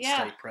notice it and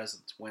Yeah. stay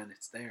present when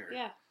it's there.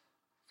 Yeah.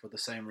 For the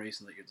same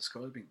reason that you're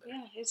describing there.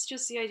 Yeah. It's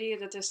just the idea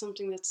that there's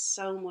something that's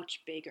so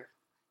much bigger.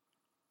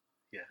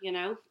 Yeah. You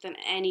know, than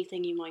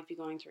anything you might be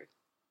going through.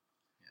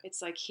 Yeah.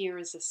 It's like, here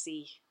is the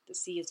sea. The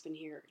sea has been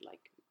here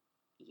like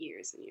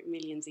years and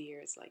millions of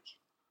years, like.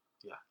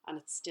 Yeah. And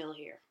it's still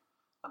here.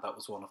 And that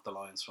was one of the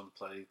lines from the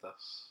play that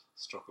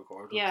struck a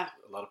chord Yeah.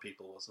 with a lot of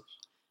people, was it?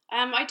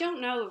 I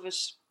don't know if it,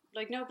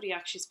 like, nobody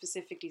actually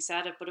specifically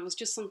said it, but it was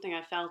just something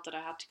I felt that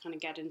I had to kind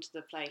of get into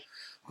the play.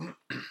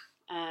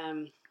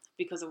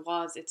 Because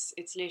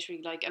it's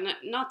literally like, and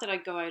not that I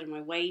go out of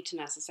my way to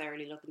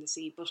necessarily look in the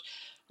sea, but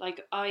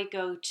like, I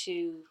go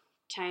to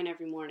town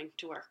every morning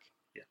to work.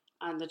 Yeah.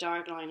 And the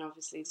Dart Line,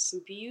 obviously, there's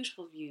some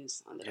beautiful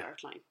views on the Yeah.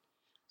 Dart Line.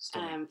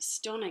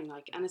 Stunning.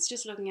 Like, and it's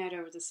just looking out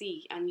over the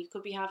sea, and you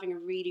could be having a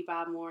really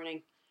bad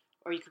morning,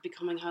 or you could be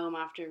coming home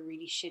after a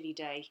really shitty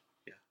day,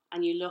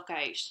 and you look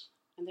out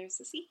and there's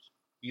the sea.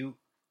 You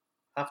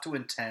have to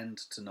intend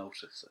to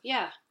notice it.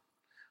 Yeah.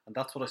 And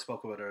that's what I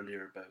spoke about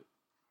earlier, about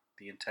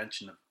the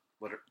intention of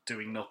whether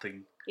doing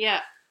nothing,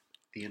 Yeah.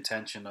 the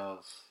intention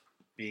of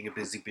being a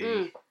busy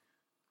bee.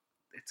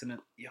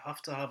 You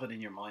have to have it in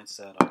your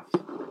mindset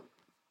of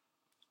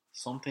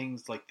some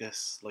things like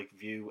this, like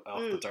view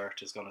of the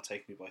Dart, is going to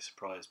take me by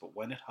surprise. But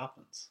when it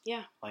happens,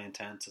 I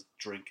intend to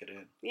drink it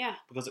in. Yeah.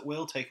 Because it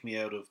will take me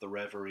out of the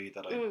reverie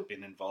that I've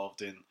been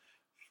involved in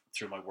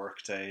through my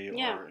work day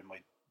or in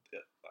my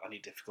any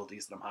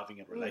difficulties that I'm having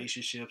in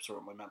relationships or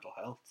in my mental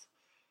health.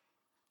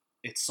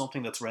 It's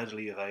something that's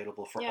readily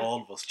available for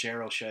all of us.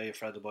 Ger O'Shea, a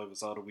friend of mine,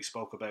 was on, and we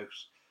spoke about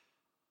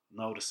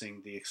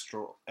noticing the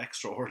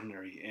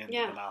extraordinary in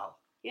the banal,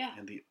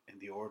 in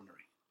the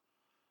ordinary.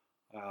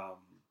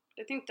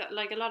 I think that,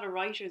 like, a lot of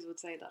writers would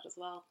say that as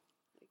well.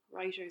 Like,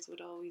 writers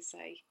would always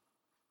say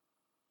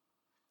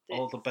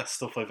all the best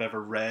stuff I've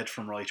ever read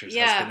from writers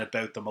has been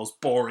about the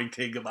most boring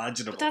thing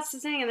imaginable. But that's the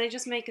thing, and they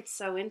just make it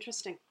so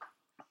interesting.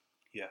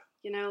 Yeah.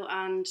 You know,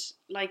 and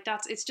like,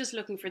 it's just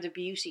looking for the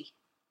beauty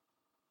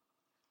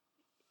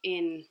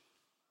in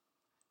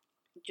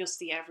just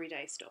the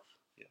everyday stuff.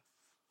 Yeah.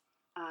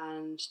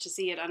 And to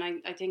see it, and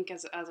I think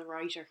as a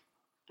writer,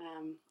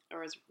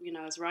 or as, you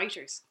know, as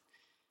writers,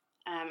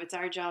 it's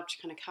our job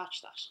to kind of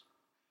catch that.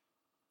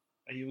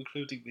 Are you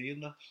including me in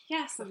that?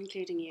 Yes, I'm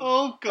including you.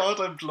 Oh God,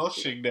 I'm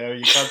blushing now.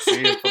 You can't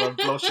see it, but I'm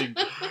blushing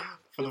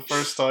for the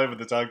first time in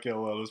the Dan Kill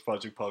Wellness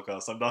Project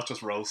podcast. I'm not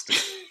just roasting.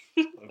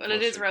 Well,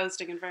 it is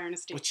roasting, in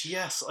fairness to you. But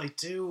yes, I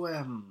do.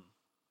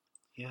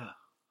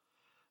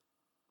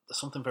 There's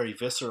something very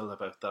visceral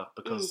about that,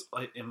 because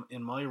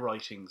in my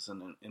writings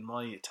and in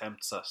my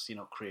attempts at, you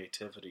know,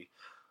 creativity,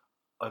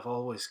 I've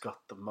always got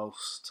the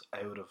most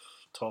out of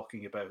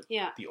talking about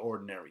the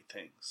ordinary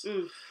things.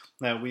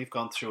 Now, we've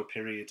gone through a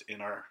period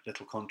in our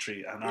little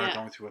country and are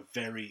going through a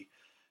very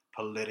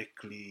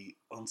politically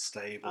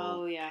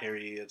unstable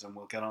period, and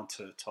we'll get on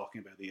to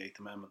talking about the 8th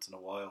Amendment in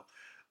a while,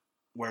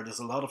 where there's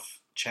a lot of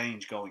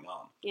change going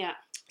on. Yeah.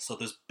 So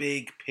there's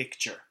big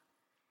picture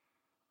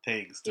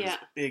things. There's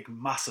big,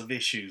 massive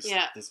issues.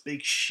 Yeah. There's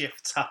big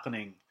shifts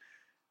happening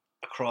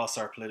across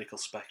our political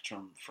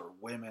spectrum, for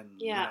women,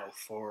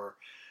 for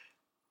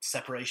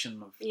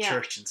separation of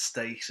church and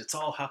state. It's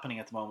all happening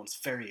at the moment.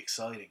 It's very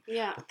exciting.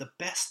 Yeah. But the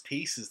best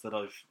pieces that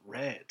I've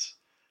read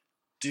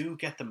do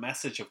get the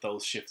message of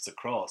those shifts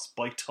across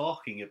by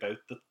talking about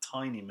the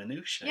tiny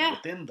minutiae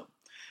within them.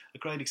 A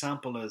great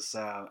example is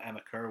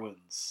Emma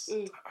Kerwin's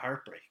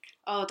Heartbreak.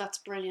 Oh, that's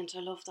brilliant.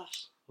 I love that.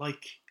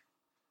 Like,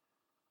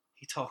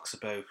 he talks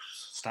about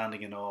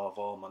standing in awe of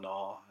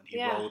Almanach, and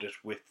he wrote it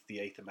with the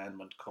Eighth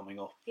Amendment coming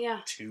up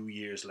 2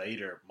 years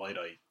later, might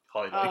I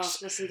highlight. Oh,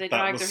 listen, they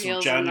dragged their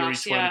heels on January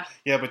that,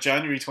 but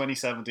January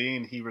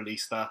 2017 he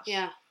released that.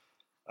 Yeah.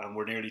 And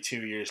we're nearly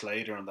 2 years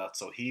later on that,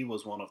 so he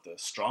was one of the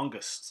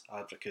strongest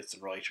advocates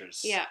and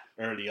writers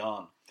early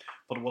on.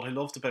 But what I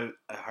loved about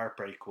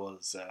Heartbreak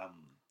was,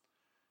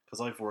 because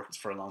I've worked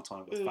for a long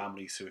time with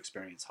families who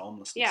experience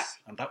homelessness,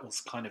 and that was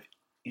kind of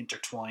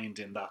intertwined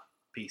in that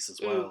piece as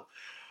well.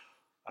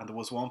 And there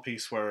was one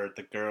piece where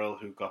the girl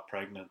who got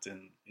pregnant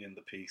in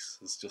the piece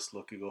is just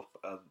looking up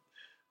and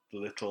the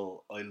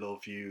little "I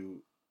love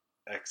you"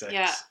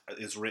 XX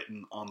is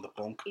written on the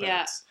bunk beds.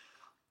 Yeah.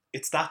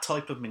 It's that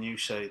type of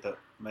minutiae that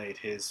made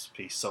his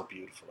piece so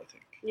beautiful, I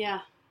think. Yeah.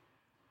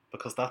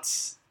 Because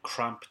that's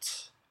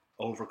cramped,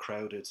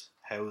 overcrowded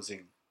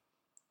housing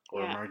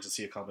or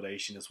emergency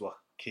accommodation is what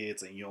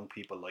kids and young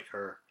people like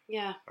her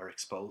are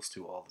exposed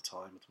to all the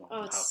time at the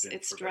moment.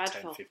 It's for dreadful.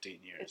 about 10, 15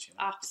 years. It's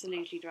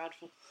absolutely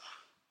dreadful.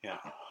 Yeah.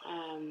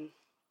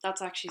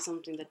 That's actually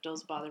something that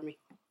does bother me.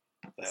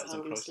 The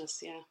housing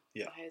crisis.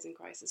 The housing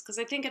crisis. Because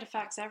I think it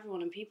affects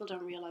everyone and people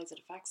don't realise it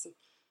affects them.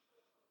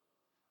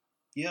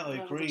 Yeah,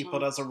 I agree.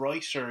 But as a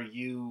writer,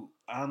 you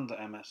and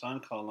Emmett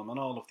and Colm and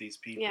all of these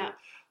people,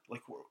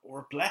 like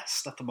we're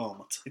blessed at the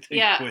moment, I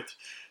think, with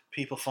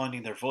people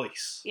finding their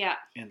voice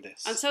in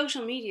this. And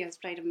social media has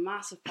played a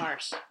massive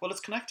part. Well, it's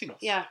connecting us.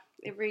 Yeah,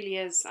 it really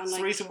is. And it's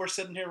the reason we're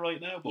sitting here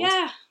right now. But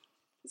yeah,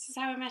 this is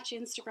how I met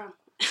you, Instagram.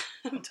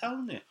 I'm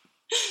telling you.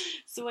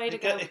 It's the way to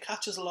go. It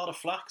catches a lot of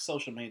flack,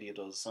 social media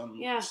does,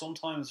 and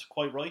sometimes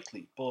quite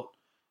rightly. But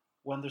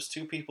when there's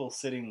two people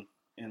sitting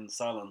in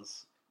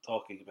salons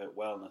talking about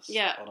wellness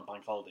on a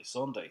bank holiday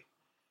Sunday,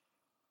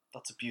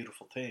 that's a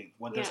beautiful thing.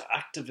 When there's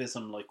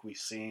activism like we've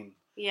seen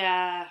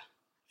a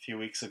few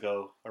weeks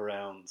ago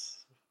around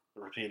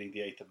repealing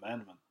the Eighth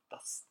Amendment,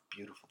 that's a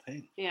beautiful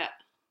thing. Yeah.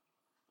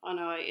 I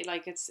know,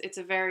 it's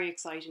a very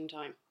exciting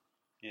time,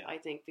 I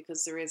think,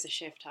 because there is a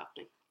shift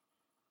happening.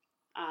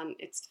 And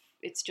it's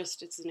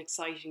an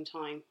exciting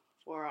time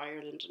for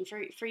Ireland and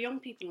for young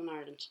people in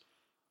Ireland.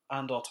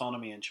 And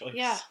autonomy and choice.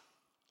 Yeah.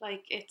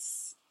 Like,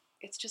 it's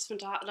just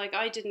fantastic. Like,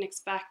 I didn't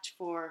expect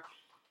for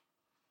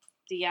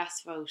the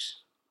yes vote.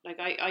 Like,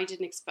 I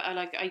didn't expect,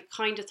 like, I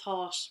kind of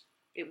thought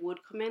it would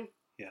come in.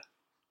 Yeah.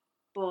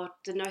 But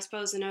I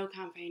suppose the no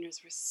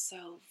campaigners were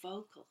so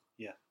vocal.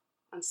 Yeah.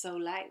 And so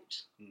loud.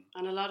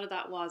 And a lot of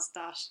that was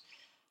that,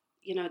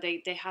 you know,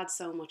 they had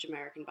so much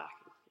American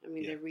backing. I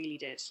mean, they really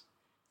did.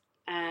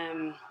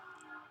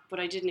 But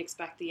I didn't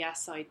expect the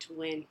yes side to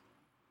win.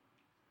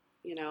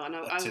 You know, and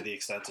to the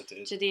extent it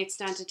did. To the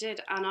extent it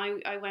did. And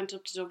I went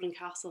up to Dublin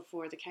Castle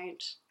for the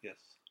count. Yes.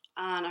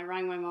 And I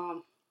rang my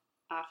mom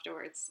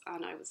afterwards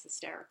and I was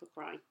hysterical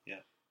crying. Yeah.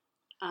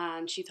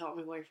 And she thought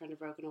my boyfriend had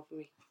broken up with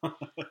me.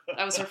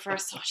 That was her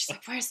first thought. She's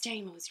like, "Where's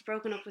Damo? Has he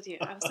broken up with you?"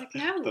 I was like,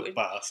 "No." The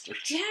bastard.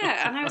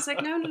 Yeah. And I was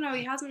like, no,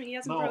 he hasn't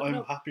broken up.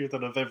 I'm happier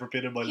than I've ever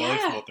been in my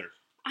life, mother.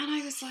 And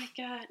I was like,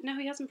 "No,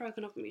 he hasn't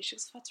broken up with me." She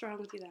goes, "What's wrong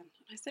with you then?"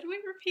 And I said, "We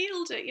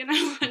repealed it, you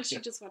know." And she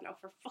just went, "Oh,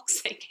 for fuck's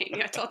sake,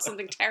 Amy, I thought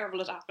something terrible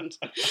had happened."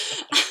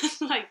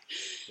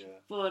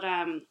 But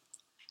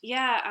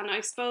and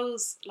I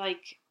suppose,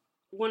 like,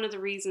 one of the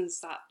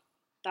reasons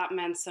that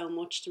meant so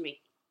much to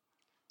me,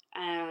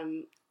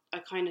 I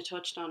kind of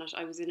touched on it.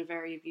 I was in a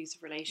very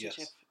abusive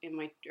relationship in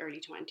my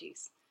early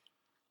 20s.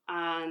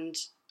 And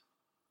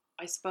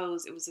I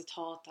suppose it was a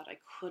thought that I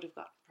could have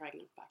gotten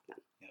pregnant back then.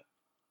 Yeah.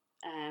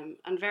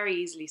 And very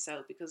easily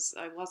so, because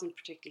I wasn't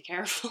particularly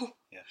careful.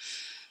 Yeah.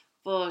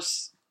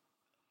 But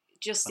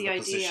just the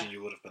idea. The position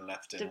you would have been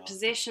left in. The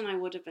position I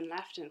would have been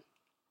left in.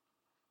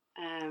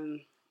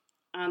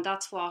 And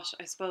that's what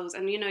I suppose.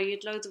 And, you know, you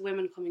had loads of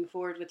women coming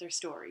forward with their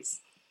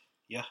stories.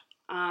 Yeah.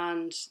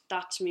 And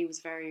that to me was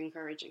very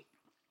encouraging.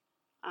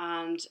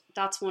 And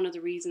that's one of the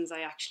reasons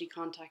I actually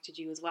contacted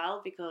you as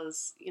well,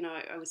 because, you know,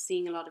 I was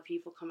seeing a lot of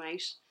people come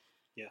out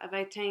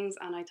about things,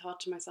 and I thought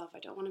to myself, I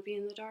don't want to be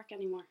in the dark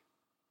anymore.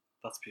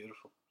 That's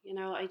beautiful. You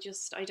know, I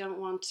don't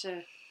want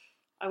to,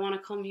 I want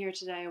to come here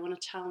today, I want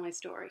to tell my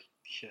story.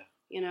 Yeah.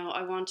 You know,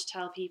 I want to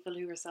tell people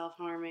who are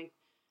self-harming,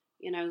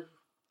 you know,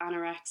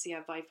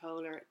 anorexia,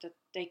 bipolar, that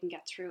they can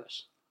get through it.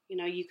 You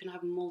know, you can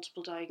have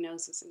multiple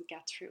diagnoses and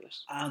get through it.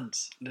 And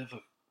live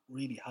a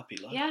really happy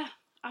life. Yeah,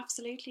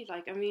 absolutely.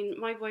 Like, I mean,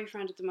 my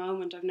boyfriend at the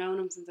moment, I've known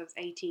him since I was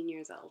 18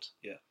 years old.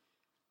 Yeah.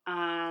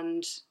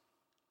 And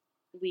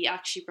we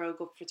actually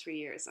broke up for 3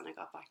 years and I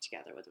got back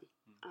together with him.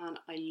 And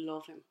I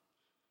love him.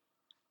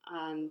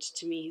 And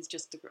to me, he's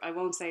just, I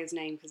won't say his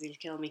name because he'll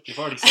kill me. You've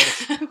already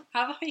said it.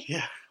 Have I?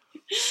 Yeah.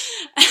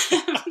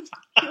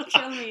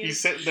 He'll kill me. He's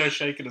sitting there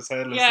shaking his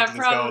head. Yeah, listening to this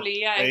probably.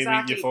 going, Yeah, Amy,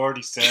 exactly. you've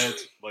already said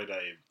my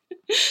name.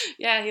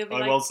 Yeah, he'll be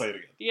I won't say it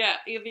again. Yeah,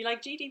 he'll be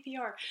like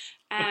GDPR.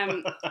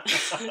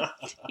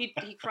 He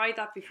cried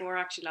that before,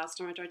 actually, last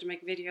time I tried to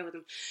make a video with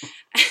him.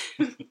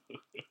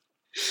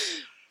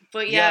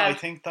 But yeah, I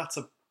think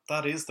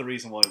that is the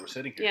reason why we're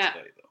sitting here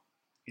today, though.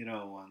 You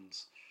know, and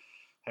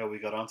how we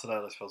got onto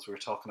that. I suppose we were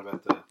talking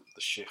about the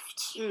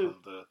shift and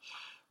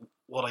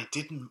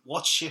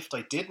what shift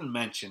I didn't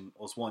mention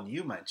was one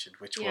you mentioned,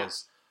 which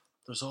was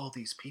there's all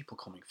these people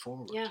coming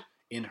forward. Yeah.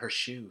 In her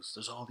shoes,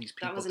 there's all these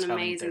people that was an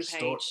telling amazing their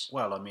story. page.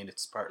 Well, I mean,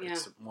 it's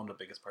one of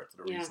the biggest parts of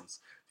the reasons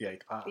the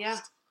 8th passed. Yeah.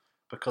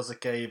 Because it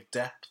gave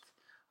depth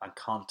and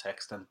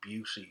context and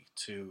beauty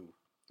to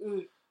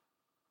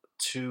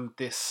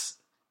this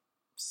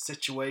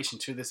situation,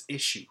 to this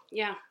issue.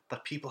 Yeah.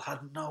 That people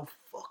had no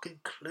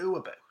fucking clue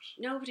about.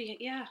 Nobody,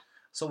 yeah.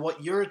 So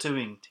what you're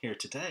doing here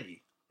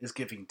today is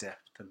giving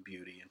depth and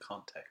beauty and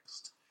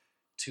context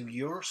to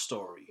your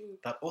story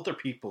that other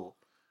people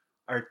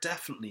are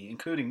definitely,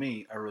 including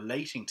me, are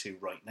relating to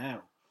right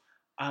now.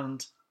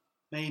 And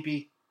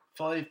maybe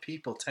 5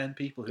 people, 10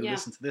 people who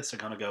listen to this are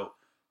going to go,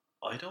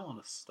 I don't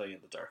want to stay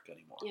in the dark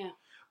anymore. Yeah.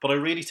 But I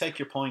really take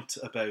your point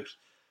about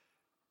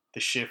the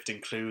shift,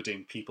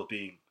 including people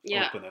being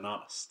open and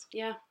honest.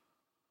 Yeah.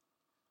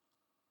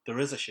 There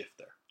is a shift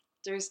there.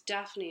 There's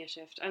definitely a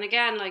shift. And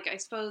again, like, I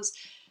suppose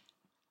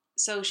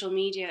social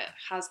media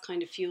has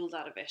kind of fueled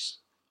that a bit.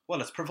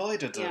 Well, it's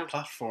provided a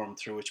platform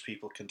through which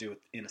people can do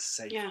it in a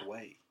safe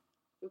way.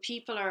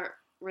 People are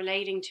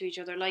relating to each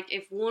other. Like,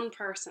 if one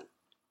person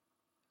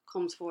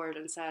comes forward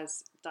and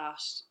says that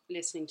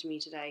listening to me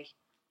today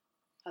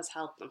has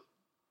helped them,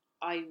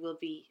 I will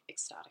be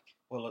ecstatic.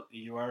 Well,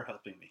 you are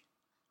helping me.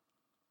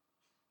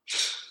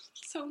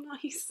 So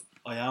nice.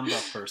 I am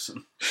that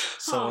person.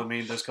 So, I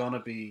mean, there's going to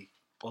be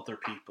other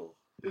people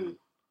who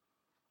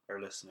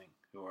are listening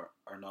who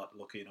are not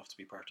lucky enough to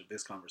be part of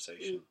this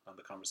conversation and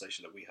the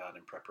conversation that we had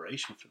in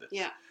preparation for this.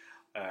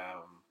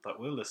 That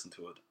will listen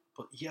to it.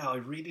 But yeah, I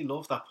really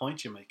love that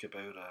point you make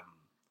about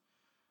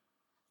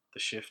the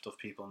shift of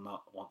people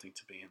not wanting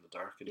to be in the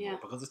dark anymore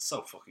because it's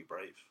so fucking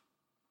brave.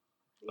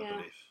 I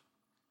believe.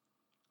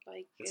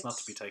 Like, it's not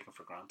to be taken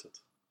for granted.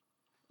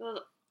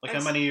 Well, like,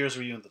 how many years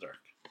were you in the dark?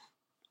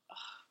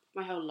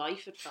 My whole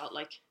life, it felt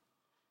like.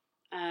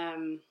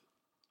 And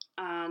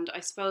I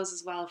suppose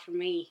as well for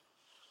me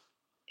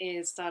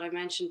is that I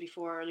mentioned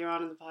before earlier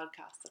on in the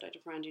podcast that I had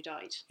a friend who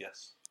died.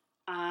 Yes.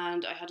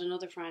 And I had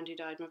another friend who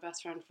died. My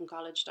best friend from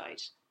college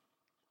died.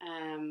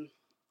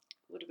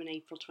 Would have been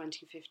April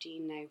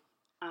 2015 now.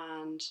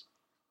 And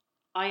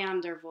I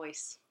am their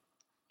voice.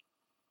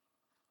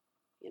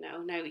 You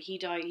know, now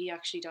he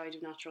actually died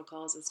of natural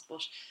causes,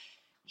 but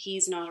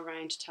he's not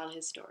around to tell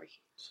his story.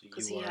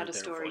 Because he had a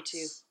story voice.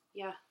 Too.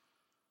 Yeah.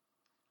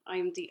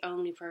 I'm the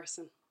only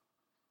person.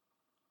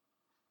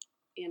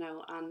 You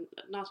know, and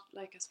not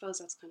like, I suppose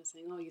that's kind of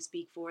saying, oh, you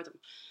speak for them.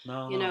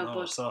 No,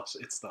 but it's not.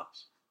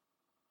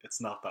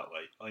 It's not that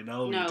way. I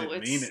know you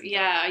didn't mean it.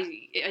 Yeah,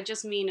 I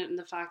just mean it in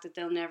the fact that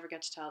they'll never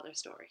get to tell their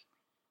story.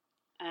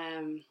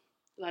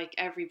 Like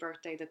every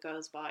birthday that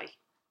goes by,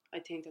 I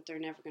think that they're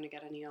never going to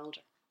get any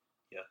older.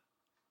 Yeah.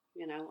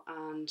 You know,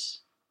 and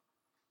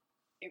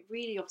it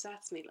really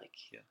upsets me. Like,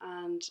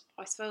 and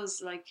I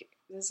suppose, like,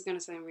 this is going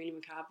to sound really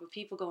macabre, but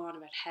people go on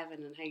about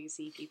heaven and how you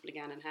see people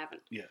again in heaven.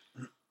 Yeah.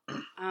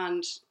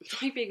 And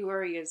my big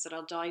worry is that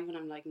I'll die when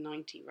I'm like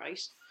 90,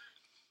 right?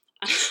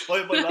 Why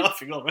am I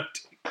laughing already?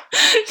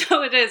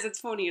 No, it is. It's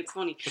funny.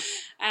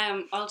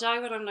 I'll die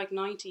when I'm like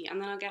 90,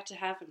 and then I'll get to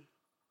heaven,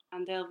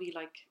 and they'll be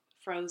like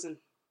frozen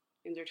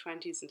in their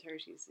 20s and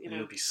 30s. You know,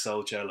 you'll be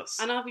so jealous,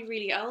 and I'll be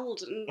really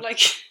old and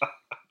like.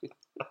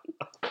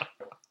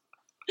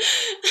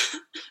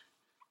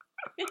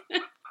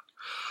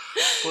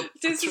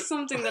 This is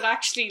something that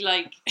actually,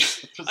 like,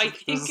 I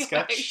think there's a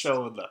sketch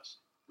showing that.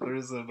 There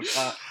is a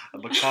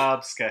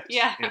macabre sketch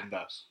in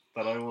that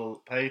I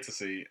will pay to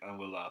see and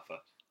will laugh at.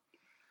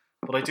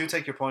 But I do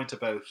take your point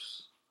about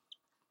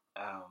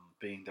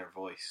being their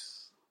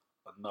voice,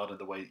 and not in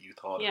the way that you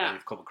thought it may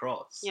have come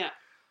across. Yeah.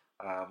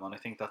 And I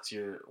think that's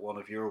one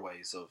of your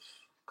ways of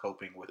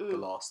coping with the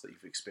loss that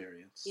you've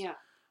experienced. Yeah.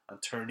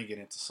 And turning it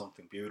into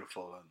something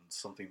beautiful and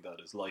something that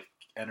is like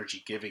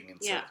energy giving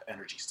instead of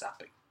energy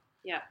sapping.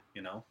 Yeah.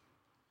 You know?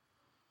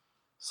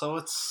 So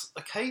it's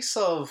a case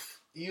of,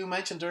 you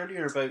mentioned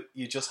earlier about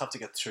you just have to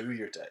get through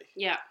your day.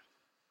 Yeah.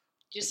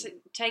 Just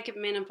take it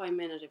minute by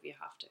minute if you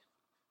have to.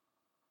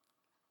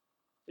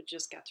 But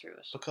just get through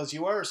it. Because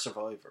you are a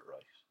survivor,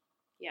 right?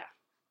 Yeah.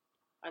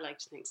 I like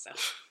to think so.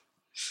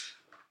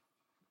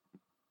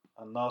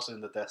 And not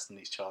in the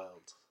Destiny's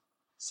Child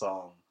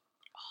song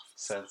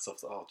sense of,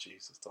 oh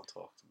Jesus, don't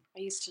talk to me. I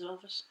used to love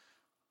it.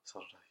 So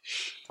did I.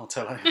 Don't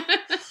tell anyone.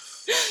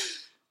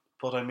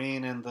 But I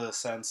mean in the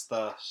sense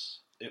that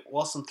it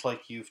wasn't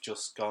like you've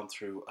just gone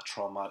through a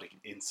traumatic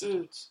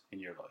incident in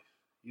your life.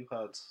 You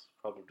had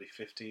probably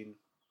 15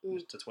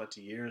 to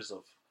 20 years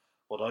of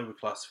what I would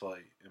classify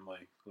in my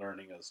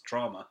learning as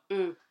trauma.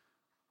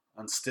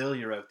 And still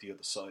you're out the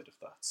other side of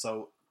that.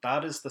 So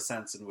that is the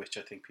sense in which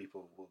I think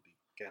people will be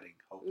getting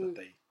hope that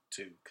they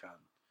too can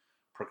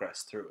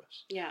progress through it.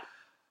 Yeah.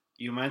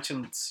 You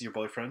mentioned your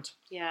boyfriend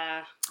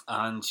Yeah.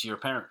 and your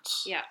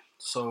parents. Yeah.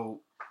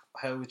 So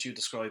how would you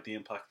describe the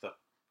impact that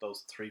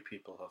those three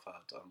people have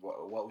had, and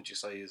what would you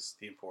say is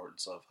the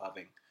importance of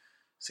having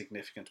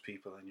significant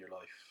people in your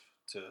life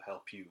to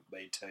help you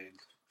maintain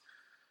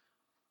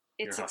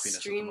It's your happiness at the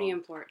extremely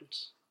moment? important.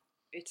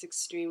 It's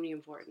extremely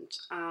important.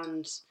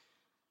 And,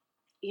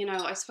 you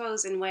know, I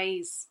suppose in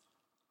ways,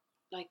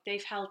 like,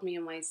 they've helped me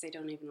in ways they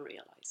don't even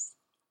realise.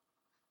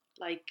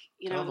 Like,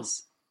 you Tell know, them.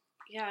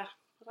 yeah,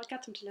 well, I'll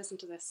get them to listen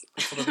to this.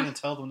 That's what I mean,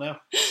 tell them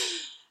now.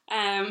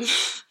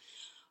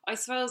 I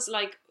suppose,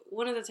 like,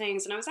 one of the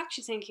things, and I was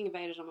actually thinking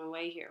about it on my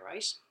way here,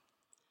 right?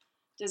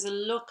 There's a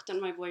look that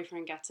my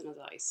boyfriend gets in his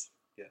eyes.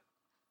 Yeah.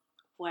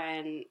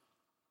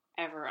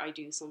 Whenever I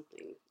do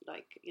something,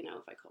 like, you know,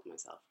 if I cut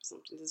myself or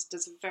something,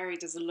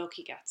 there's a look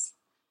he gets.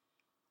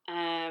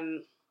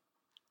 And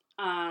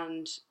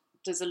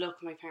there's a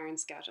look my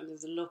parents get, and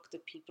there's a look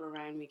that people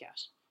around me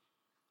get.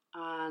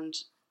 And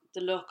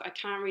the look, I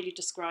can't really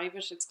describe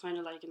it. It's kind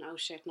of like an oh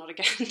shit, not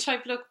again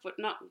type look, but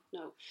no.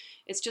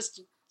 It's just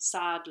a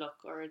sad look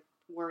or a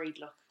worried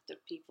look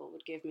that people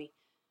would give me.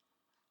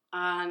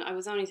 And I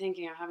was only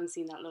thinking, I haven't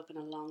seen that look in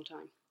a long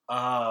time.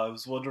 I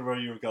was wondering where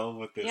you were going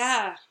with this.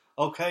 Yeah.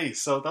 Okay,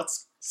 so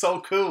that's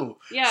so cool.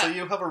 Yeah. So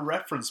you have a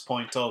reference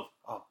point of,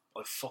 oh,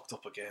 I fucked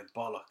up again,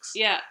 bollocks.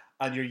 Yeah.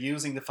 And you're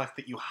using the fact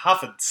that you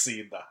haven't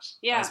seen that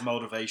Yeah. as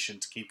motivation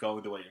to keep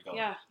going the way you're going.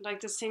 Yeah, like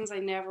there's things I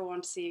never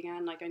want to see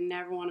again. Like I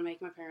never want to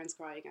make my parents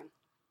cry again.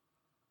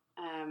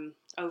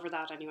 Over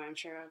that anyway. I'm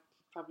sure I'll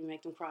probably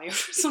make them cry over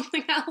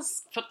something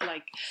else. But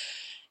like,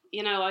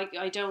 you know,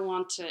 I don't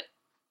want to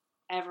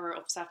ever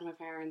upset my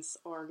parents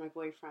or my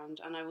boyfriend,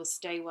 and I will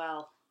stay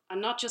well. And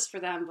not just for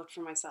them, but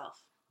for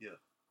myself. Yeah.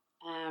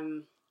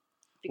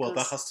 Because, Well,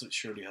 that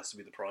surely has to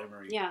be the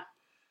primary. Yeah.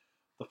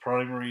 The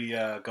primary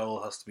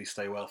goal has to be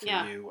stay well for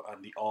Yeah. you,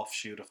 and the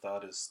offshoot of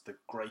that is the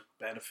great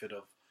benefit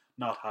of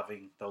not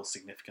having those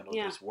significant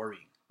others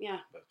worrying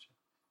Yeah. about you.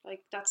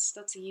 Like that's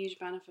a huge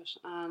benefit.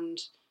 And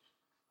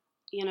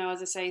you know,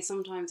 as I say,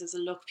 sometimes there's a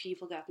look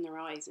people get in their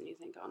eyes and you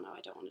think, oh no,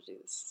 I don't want to do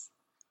this.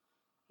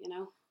 You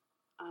know?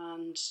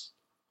 And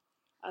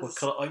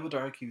Well, I would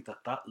argue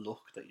that that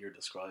look that you're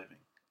describing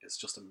is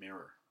just a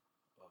mirror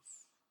of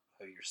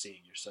how you're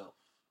seeing yourself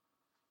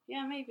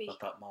yeah, maybe. at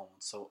that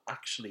moment. So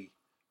actually,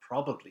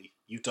 probably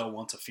you don't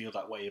want to feel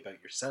that way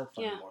about yourself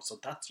anymore. So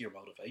that's your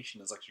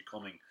motivation, is actually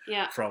coming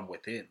Yeah. from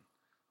within.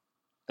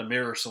 The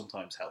mirror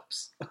sometimes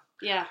helps.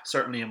 Yeah.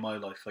 Certainly in my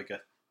life,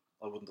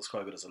 I wouldn't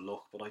describe it as a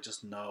look, but I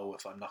just know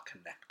if I'm not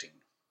connecting.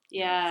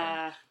 You know, if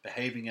Yeah. I'm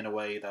behaving in a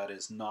way that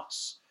is not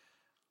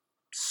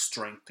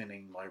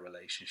strengthening my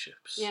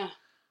relationships. Yeah.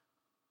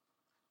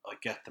 I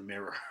get the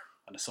mirror,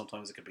 and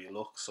sometimes it could be a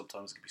look,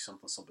 sometimes it could be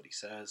something somebody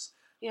says.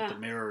 Yeah. But the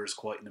mirror is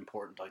quite an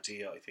important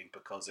idea, I think,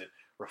 because it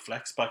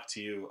reflects back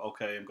to you,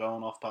 okay, I'm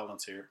going off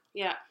balance here.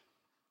 Yeah.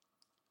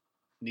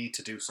 Need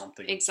to do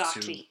something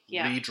Exactly, to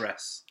yeah.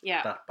 redress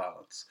Yeah. that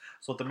balance.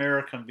 So the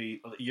mirror can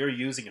be, you're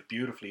using it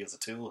beautifully as a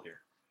tool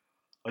here.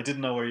 I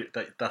didn't know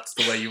that's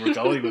the way you were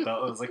going with that.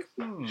 I was like,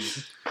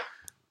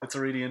 it's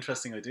a really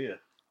interesting idea.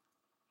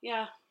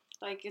 Yeah.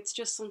 Like it's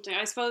just something,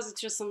 I suppose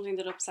it's just something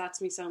that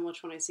upsets me so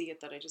much when I see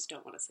it that I just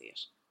don't want to see it.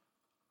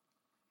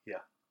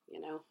 Yeah. You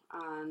know,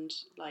 and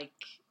like,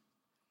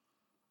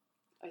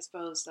 I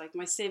suppose like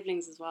my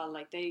siblings as well,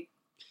 like they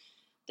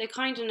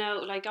kind of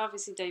know, like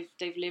obviously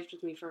they've lived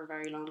with me for a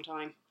very long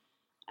time.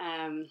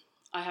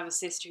 I have a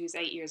sister who's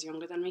 8 years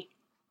younger than me,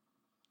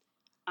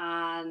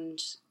 and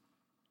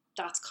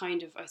that's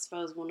kind of, I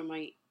suppose, one of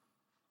my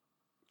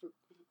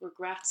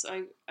regrets.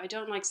 I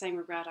don't like saying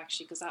regret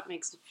actually, because that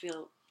makes it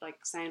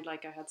sound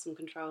like I had some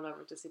control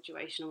over the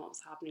situation and what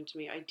was happening to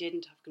me. I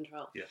didn't have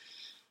control. Yeah.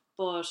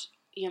 But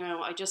you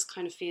know, I just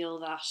kind of feel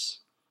that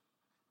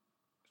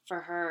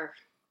for her,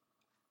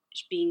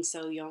 being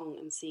so young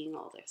and seeing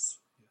all this,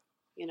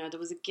 you know, there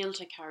was a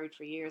guilt I carried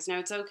for years. Now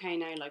it's okay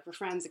now, like we're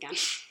friends again.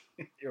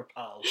 Your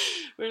pal.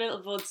 We're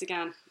little buds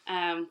again.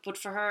 But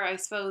for her, I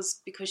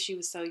suppose because she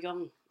was so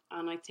young,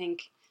 and I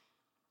think,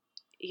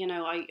 you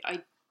know,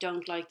 I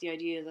don't like the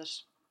idea that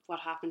what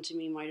happened to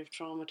me might have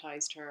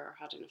traumatized her or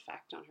had an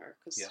effect on her,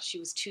 because she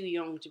was too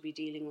young to be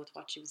dealing with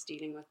what she was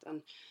dealing with.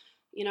 And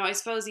you know, I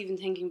suppose even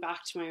thinking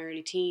back to my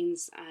early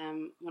teens,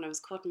 when I was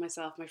cutting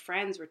myself, my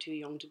friends were too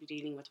young to be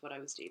dealing with what I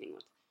was dealing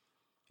with.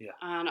 Yeah.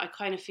 And I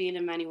kind of feel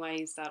in many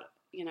ways that,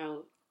 you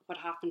know, what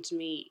happened to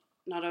me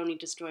not only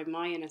destroyed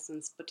my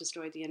innocence, but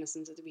destroyed the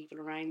innocence of the people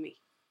around me.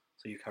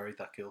 So you carried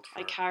that guilt for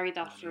I carried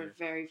that many for years. a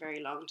very,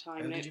 very long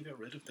time. How now. did you get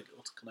rid of the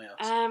guilt, can I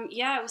ask?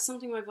 Yeah, it was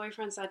something my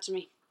boyfriend said to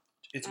me.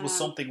 It was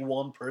something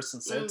one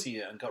person said to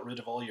you and got rid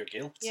of all your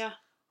guilt? Yeah.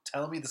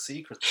 Tell me the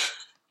secret.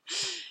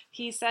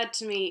 He said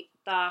to me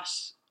that,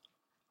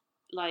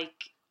 like,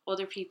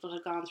 other people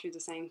had gone through the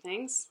same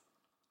things,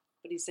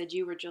 but he said,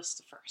 you were just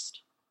the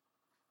first.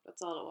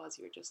 That's all it was,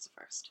 you were just the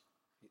first.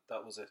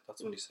 That was it.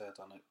 That's what he said,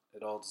 and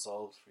it all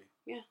dissolved for you.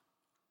 Yeah.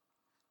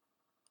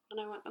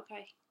 And I went,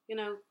 okay, you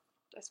know,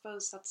 I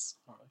suppose that's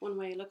Alright. one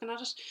way of looking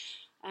at it.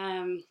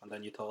 And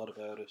then you thought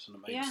about it, and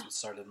it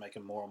started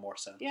making more and more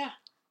sense. Yeah,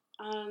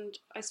 and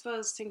I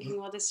suppose thinking,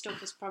 well, this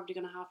stuff is probably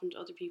going to happen to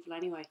other people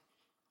anyway.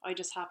 I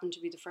just happened to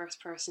be the first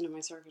person in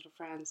my circle of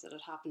friends that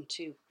it happened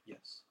to.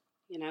 Yes.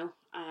 You know,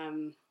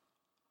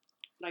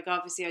 like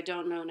obviously I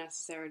don't know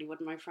necessarily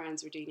what my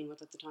friends were dealing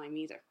with at the time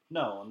either.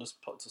 No, and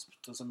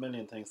there's a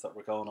million things that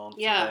were going on for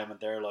Yeah. them in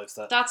their lives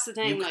that That's the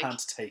thing, you like,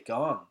 can't take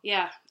on.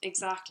 Yeah,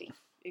 exactly.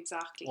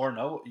 Or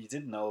no, you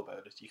didn't know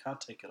about it. You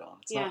can't take it on.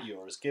 It's not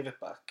yours. Give it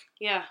back.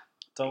 Yeah.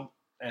 Don't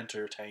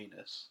entertain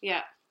it.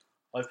 Yeah.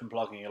 I've been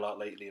blogging a lot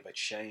lately about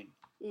shame.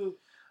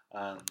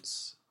 And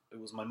it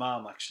was my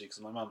mom, actually,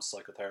 because my mom's a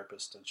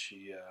psychotherapist, and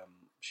she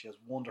has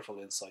wonderful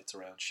insights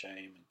around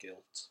shame and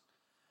guilt.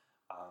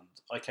 And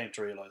I came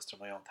to realise through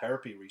my own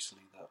therapy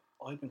recently that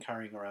I've been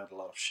carrying around a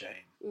lot of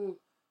shame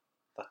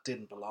that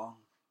didn't belong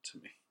to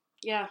me.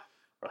 Yeah.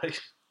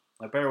 Right?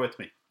 Now bear with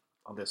me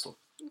on this one.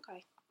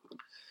 Okay.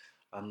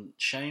 And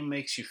shame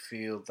makes you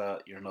feel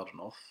that you're not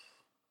enough.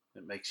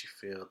 It makes you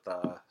feel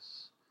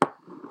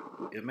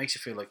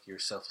like your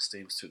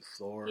self-esteem's through the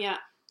floor. Yeah.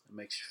 It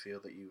makes you feel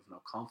that you have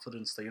no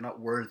confidence, that you're not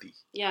worthy.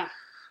 Yeah.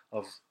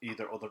 Of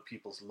either other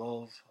people's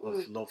love,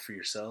 of love for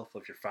yourself,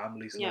 of your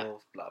family's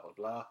love, blah, blah,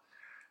 blah.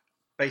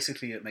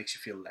 Basically, it makes you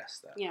feel less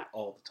than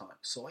all the time.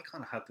 So I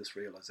kind of had this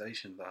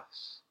realization that,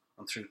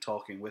 and through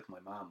talking with my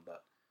mom,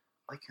 that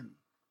I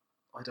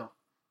don't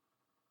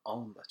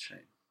own that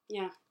shame.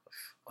 Yeah.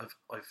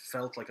 I've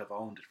felt like I've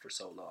owned it for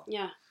so long.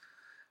 Yeah.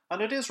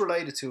 And it is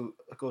related to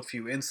a good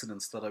few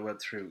incidents that I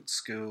went through in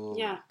school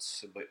and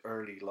in my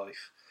early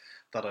life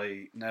that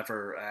I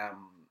never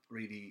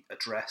really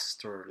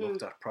addressed or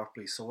looked at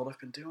properly. So what I've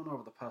been doing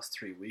over the past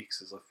 3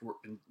 weeks is I've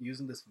been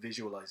using this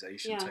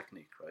visualization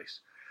technique, right?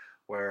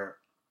 Where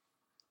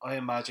I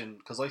imagine,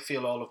 because I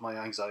feel all of my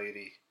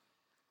anxiety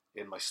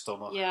in my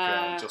stomach,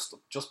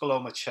 just below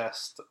my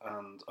chest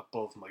and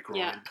above my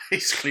groin,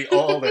 basically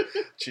all the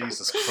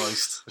Jesus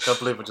Christ, I can't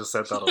believe I just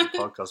said that on the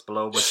podcast,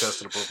 below my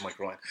chest and above my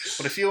groin.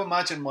 But if you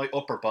imagine my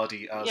upper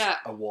body as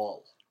a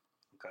wall,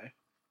 okay,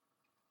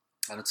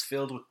 and it's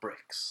filled with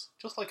bricks,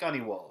 just like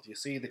any wall, you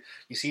see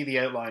the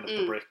outline of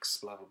the bricks,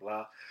 blah blah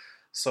blah.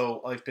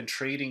 So I've been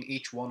treating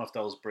each one of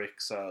those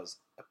bricks as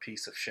a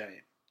piece of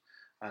shame,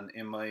 and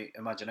in my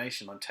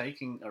imagination I'm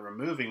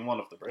removing one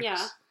of the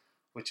bricks,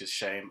 which is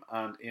shame,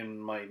 and in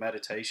my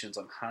meditations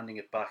I'm handing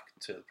it back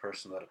to the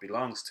person that it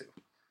belongs to.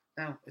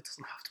 Now, it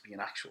doesn't have to be an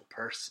actual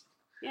person.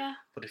 Yeah.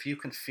 But if you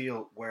can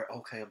feel where,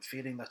 okay, I'm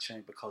feeling that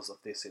shame because of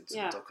this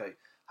incident, okay,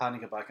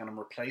 handing it back, and I'm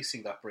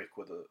replacing that brick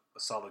with a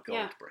solid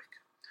gold brick.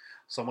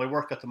 So my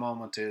work at the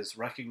moment is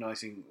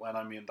recognizing when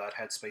I'm in that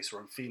headspace where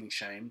I'm feeling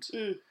shamed,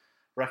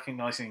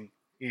 recognizing,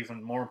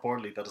 even more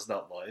importantly, that it's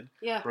not mine,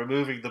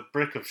 removing the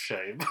brick of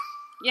shame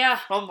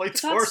from my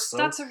torso,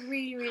 that's a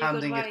really, really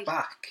handing good way. it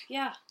back.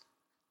 Yeah.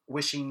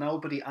 Wishing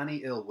nobody any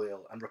ill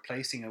will, and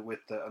replacing it with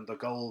the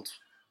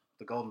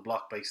golden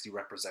block basically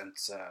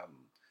represents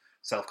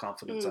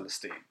self-confidence and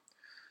esteem.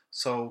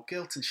 So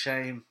guilt and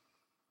shame,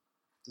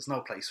 there's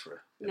no place for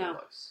it in our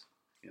lives,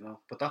 you know.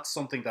 But that's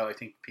something that I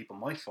think people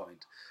might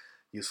find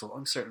useful.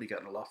 I'm certainly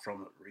getting a lot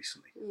from it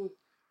recently.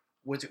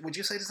 Would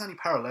you say there's any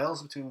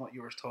parallels between what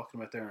you were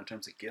talking about there in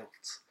terms of guilt?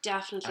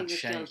 Definitely with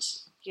shame? guilt.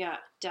 Yeah,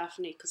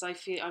 definitely. Because I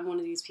feel I'm one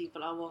of these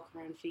people. I walk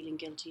around feeling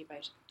guilty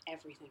about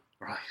everything.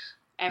 Right.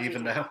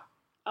 Everything. Even now?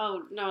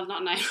 Oh, no,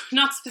 not now.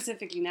 Not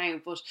specifically now,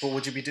 but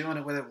would you be doing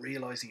it without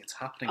realising it's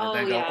happening and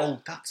then go,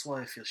 oh, that's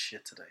why I feel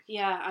shit today?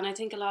 Yeah, and I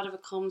think a lot of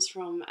it comes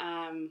from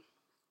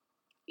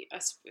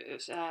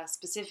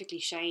specifically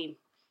shame.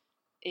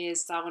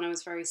 Is that when I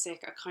was very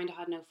sick, I kind of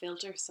had no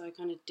filter, so I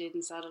kind of did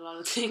and said a lot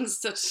of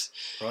things that...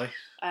 Right.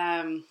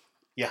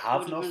 You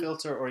have no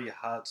filter, or you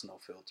had no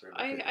filter?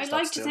 I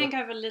like to think I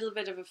have a little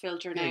bit of a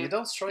filter now. Yeah, you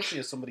don't strike me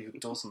as somebody who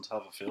doesn't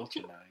have a filter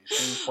now. You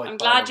seem quite I'm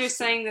glad you're balanced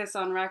saying this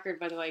on record,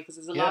 by the way, because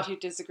there's a lot who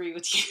disagree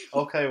with you.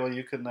 Okay, well,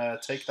 you can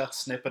take that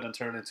snippet and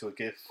turn it into a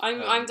GIF.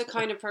 I'm the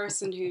kind of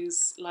person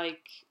who's,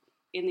 like,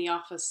 in the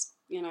office,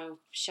 you know,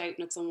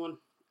 shouting at someone,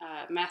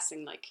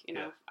 messing, like, you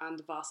know, and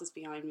the boss is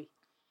behind me.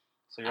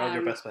 So you're on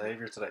your best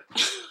behaviour today.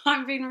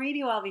 I'm being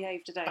really well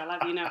behaved today, I'll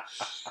have you know.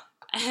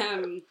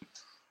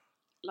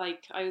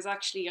 Like I was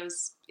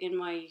in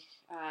my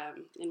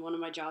in one of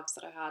my jobs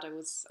that I had. I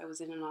was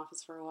in an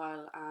office for a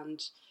while,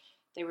 and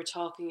they were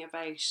talking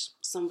about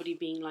somebody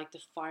being like the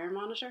fire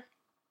monitor,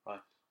 right?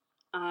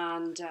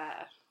 And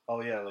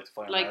oh yeah, like the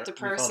fire, like the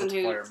person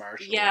who, fire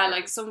marshal,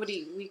 like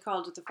somebody, we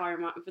called it the fire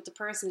marshal, but the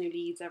person who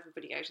leads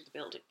everybody out of the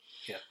building.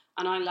 Yeah.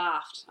 And I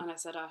laughed, and I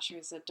said, "Sure."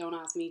 I said, "Don't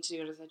ask me to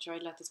do it." I said, "Try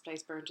to let this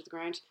place burn to the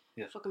ground."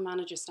 Yeah. Fucking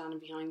manager standing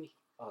behind me.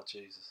 Oh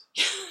Jesus.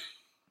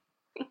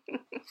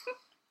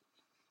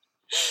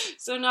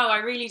 So no, I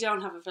really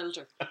don't have a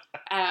filter.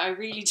 I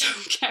really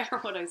don't care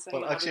what I say.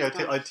 Well, actually,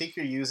 I think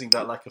you're using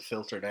that lack of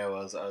filter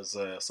now as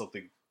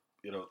something,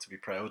 you know, to be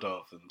proud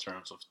of in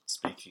terms of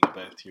speaking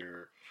about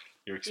your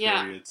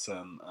experience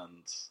and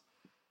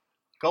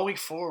Going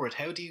forward,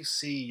 how do you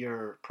see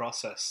your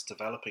process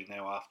developing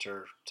now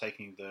after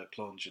taking the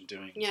plunge and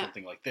doing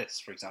something like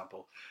this? For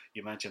example,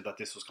 you mentioned that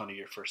this was kind of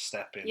your first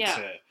step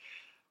into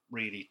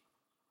really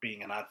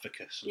being an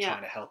advocate and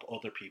trying to help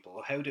other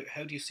people. How do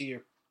you see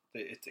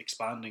it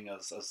expanding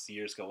as the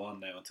years go on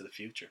now into the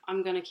future?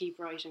 I'm going to keep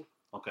writing.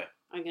 Okay.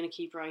 I'm going to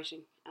keep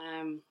writing.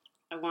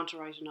 I want to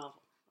write a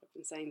novel. I've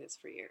been saying this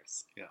for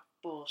years. Yeah.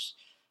 But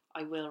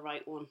I will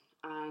write one.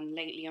 And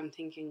lately I'm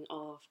thinking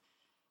of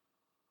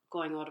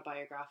going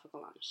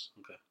autobiographical on it.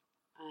 Okay.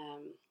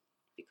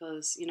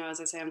 Because, as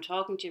I say, I'm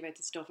talking to you about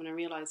this stuff and I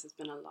realise there's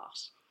been a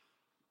lot.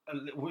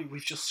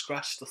 We've just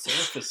scratched the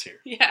surface here.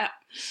 Yeah.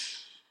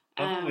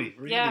 Haven't we?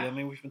 Really? Yeah. I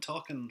mean, we've been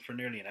talking for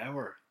nearly an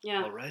hour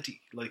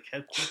already. Like,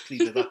 how quickly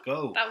did that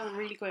go? That went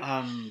really quick.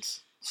 And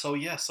so,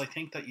 yes, I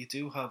think that you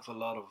do have a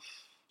lot of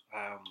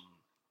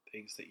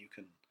things that you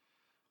can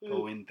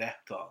go in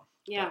depth on.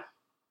 Yeah.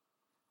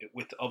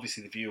 With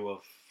obviously the view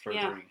of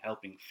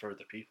helping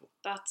further people.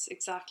 That's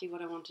exactly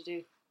what I want to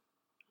do.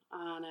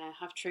 And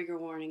have trigger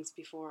warnings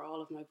before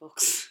all of my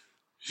books.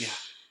 Yeah.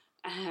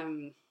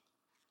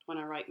 When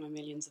I write my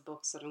millions of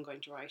books that I'm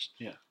going to write.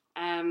 Yeah.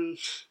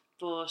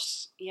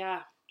 But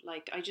yeah,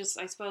 like I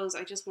suppose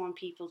I just want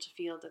people to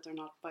feel that they're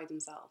not by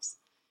themselves.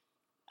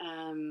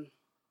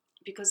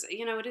 Because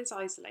it is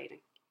isolating.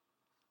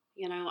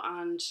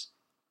 And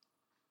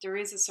there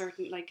is a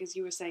certain, like as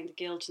you were saying, the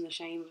guilt and the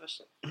shame of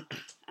it.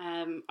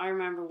 I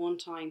remember one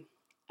time,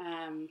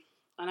 and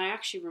I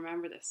actually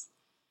remember this,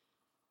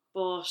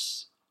 but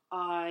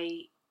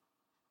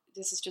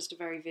this is just a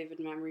very vivid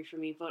memory for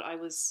me, but I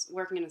was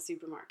working in a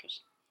supermarket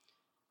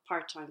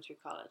part-time through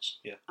college.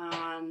 Yeah.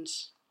 And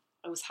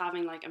I was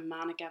having like a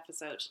manic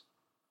episode,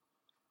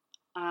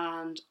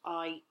 and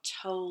I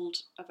told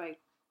about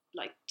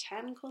like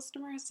 10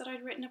 customers that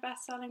I'd written a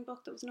best-selling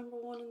book that was number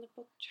 1 in the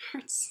book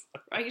charts,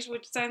 right?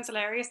 Which sounds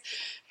hilarious.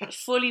 I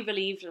fully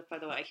believed it, by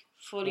the way.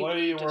 Why are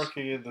you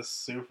working in the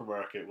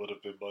supermarket would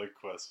have been my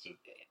question.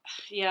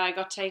 Yeah, I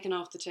got taken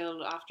off the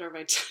till after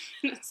about 10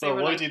 minutes. So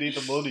why do you need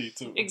the money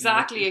to...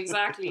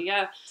 Exactly,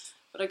 yeah.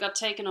 But I got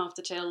taken off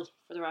the till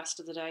for the rest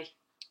of the day.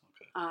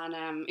 Okay.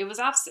 And it was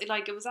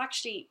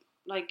actually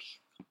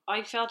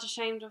I felt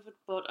ashamed of it,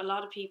 but a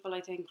lot of people,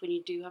 I think, when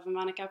you do have a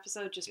manic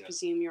episode, just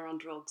presume you're on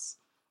drugs.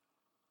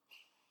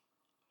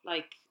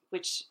 Like,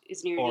 which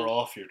is nearly... Or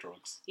off your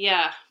drugs.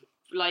 Yeah,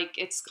 like,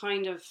 it's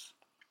kind of,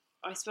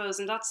 I suppose,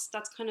 and that's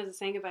kind of the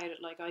thing about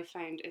it, like, I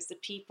found, is that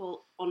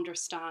people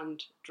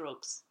understand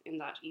drugs in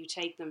that you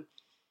take them,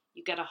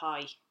 you get a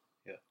high.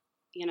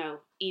 Yeah.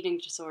 Eating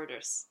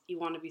disorders, you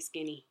want to be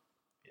skinny.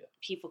 Yeah.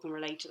 People can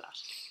relate to that.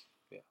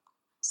 Yeah.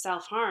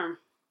 Self-harm,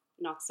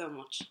 not so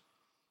much.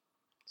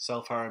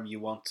 Self-harm, you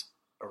want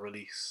a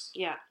release.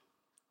 Yeah.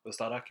 Was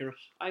that accurate?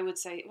 I would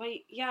say,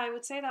 I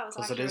would say that was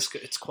accurate.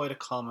 Because it's quite a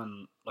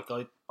common, like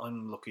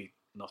I'm lucky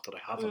enough that I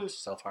haven't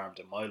self-harmed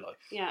in my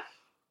life. Yeah.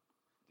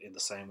 In the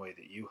same way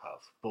that you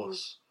have. But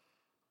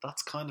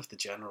that's kind of the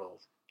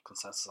general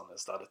consensus on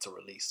this, that it's a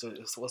release. So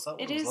was that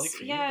what it was like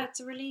for you? Yeah, it's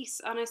a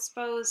release. And I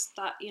suppose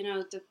that,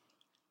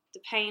 the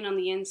pain on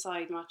the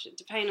inside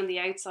the pain on the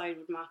outside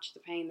would match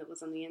the pain that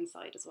was on the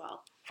inside as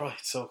well. Right,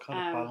 so it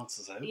kind of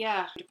balances out.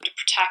 Yeah. I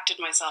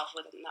protected myself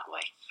with it in that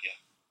way. Yeah.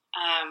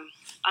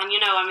 And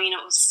it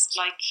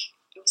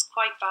was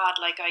quite bad.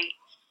 Like I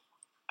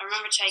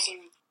remember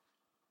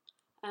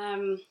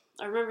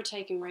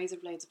taking razor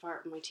blades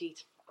apart with my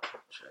teeth.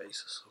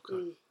 Jesus,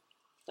 okay.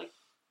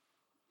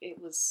 It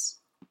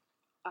was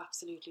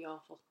absolutely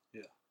awful.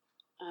 Yeah.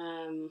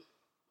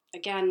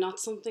 Again, not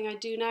something I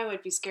do now.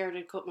 I'd be scared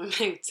I'd cut my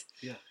mouth.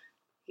 Yeah.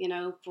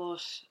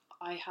 But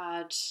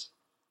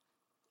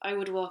I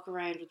would walk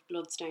around with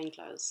blood-stained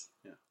clothes.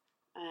 Yeah.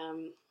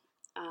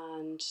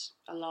 And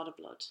a lot of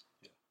blood.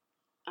 Yeah.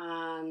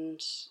 And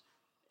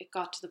it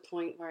got to the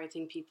point where I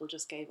think people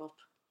just gave up.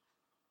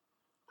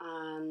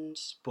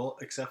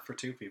 But except for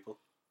 2 people.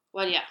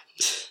 Well, yeah.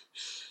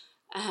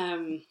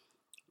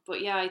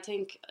 But yeah, I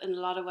think in a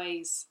lot of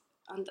ways,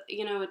 and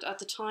at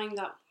the time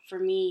that for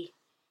me,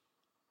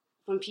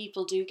 when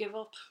people do give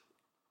up,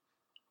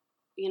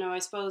 I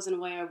suppose in a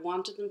way I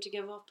wanted them to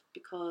give up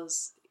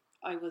because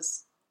I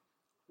was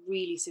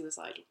really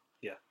suicidal.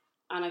 Yeah.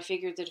 And I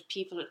figured that if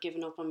people had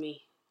given up on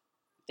me,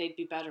 they'd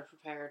be better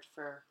prepared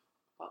for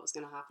what was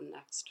going to happen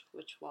next,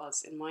 which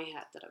was in my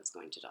head that I was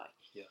going to die.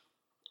 Yeah.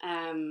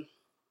 And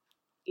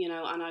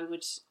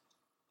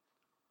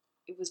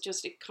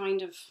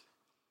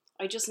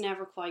I just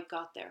never quite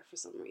got there for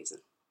some reason.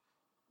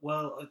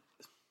 Well,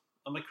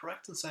 am I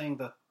correct in saying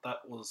that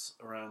was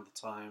around the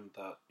time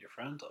that your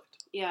friend died?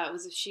 Yeah,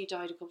 she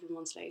died a couple of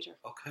months later.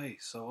 Okay,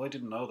 so I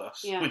didn't know that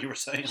when you were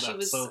saying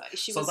that.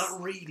 So that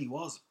really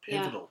was a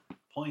pivotal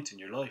point in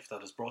your life that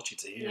has brought you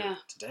to here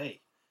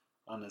today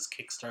and is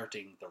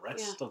kickstarting the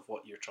rest of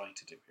what you're trying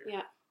to do here.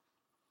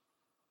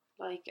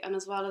 Yeah. And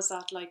as well as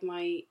that,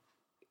 my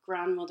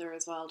grandmother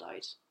as well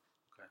died.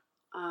 Okay.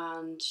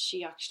 And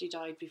she actually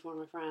died before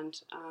my friend.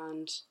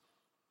 And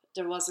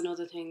there was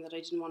another thing that I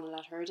didn't want to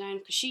let her down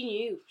because she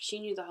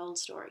knew the whole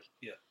story.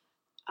 Yeah.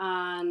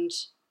 And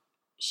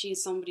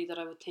she's somebody that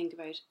I would think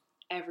about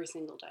every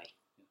single day.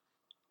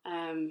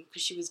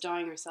 Because she was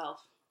dying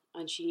herself,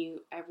 and she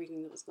knew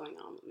everything that was going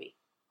on with me.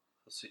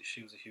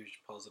 She was a huge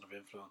positive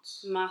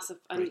influence. Massive.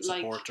 Great And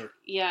like, supporter.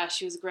 yeah,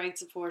 she was a great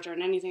supporter,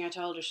 and anything I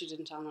told her, she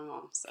didn't tell my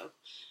mom. So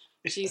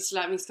she used to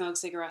let me smoke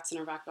cigarettes in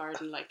her back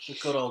garden. Like, A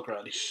good old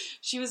granny.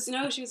 she was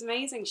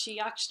amazing. She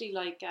actually,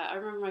 like, I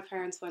remember my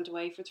parents went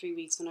away for 3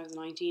 weeks when I was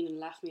 19 and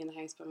left me in the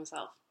house by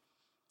myself.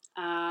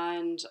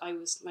 And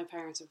my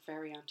parents were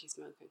very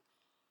anti-smoking.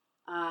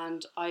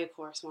 And I, of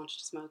course, wanted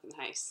to smoke in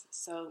the house.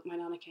 So my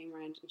nana came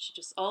around, and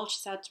all she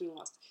said to me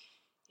was,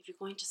 if you're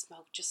going to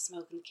smoke, just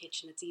smoke in the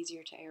kitchen. It's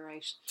easier to air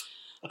out.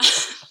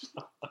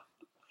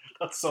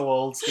 That's so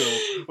old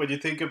school. When you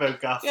think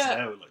about gaffs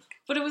now, like.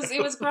 But it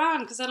was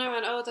grand, because then I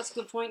went, oh, that's a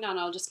good point,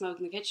 Nana. I'll just smoke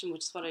in the kitchen,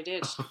 which is what I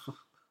did.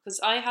 Because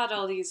I had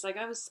all these, like,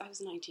 I was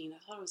 19. I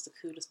thought I was the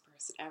coolest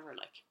person ever.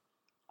 Like,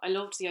 I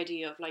loved the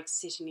idea of, like,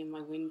 sitting at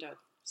my window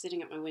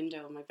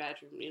in my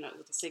bedroom, you know,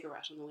 with a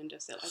cigarette on the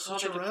windowsill.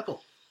 Such a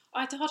rebel.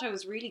 I thought I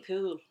was really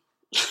cool.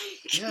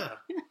 Yeah.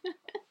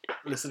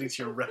 Listening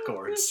to your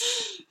records.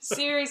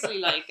 Seriously,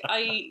 like,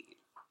 I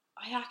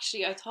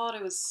thought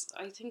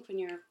I think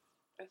when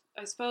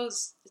I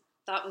suppose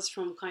that was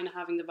from kind of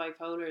having the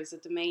bipolar, is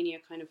that the mania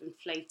kind of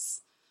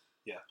inflates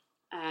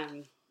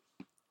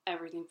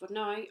everything. But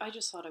no, I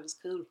just thought I was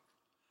cool.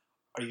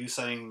 Are you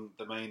saying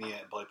the mania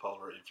and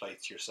bipolar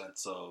inflates your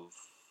sense of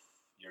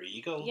your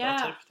ego? Yeah,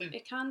 that type of thing?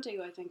 It can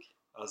do, I think.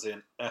 As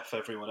in, F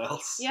everyone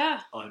else.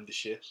 Yeah. I'm the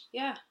shit.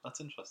 Yeah. That's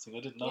interesting.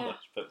 I didn't know that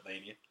about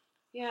mania.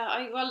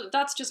 Yeah, well,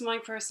 that's just my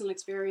personal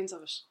experience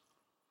of it.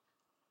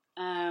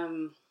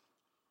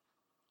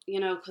 You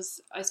know,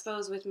 because I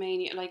suppose with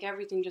mania, like,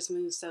 everything just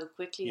moves so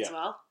quickly as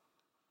well.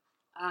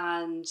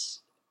 And,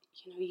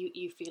 you know,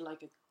 you feel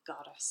like a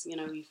goddess. You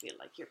know, you feel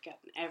like you're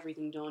getting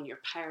everything done.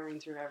 You're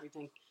powering through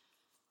everything.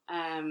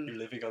 You're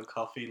living on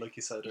coffee, like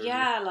you said earlier.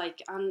 Yeah,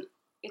 like, and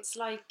it's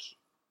like,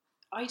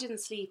 I didn't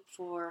sleep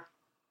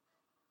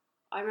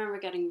I remember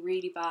getting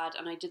really bad,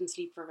 and I didn't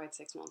sleep for about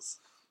 6 months.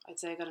 I'd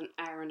say I got an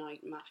hour a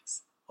night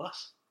max. What?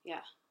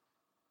 Yeah.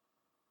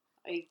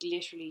 I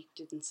literally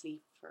didn't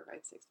sleep for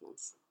about 6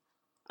 months.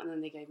 And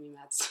then they gave me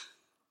meds.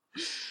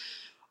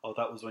 Oh,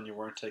 that was when you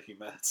weren't taking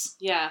meds?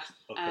 Yeah.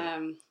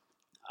 Okay.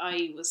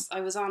 I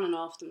was on and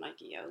off them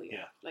like a yo-yo.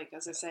 Yeah. Like,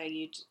 as I say,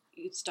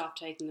 you'd stop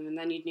taking them, and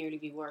then you'd nearly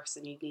be worse,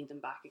 and you'd need them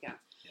back again.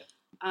 Yeah.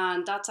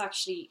 And that's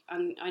actually,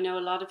 and I know a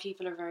lot of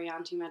people are very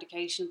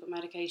anti-medication, but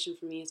medication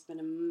for me has been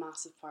a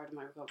massive part of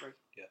my recovery.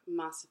 Yeah.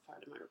 Massive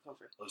part of my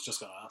recovery. I was just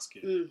going to ask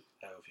you,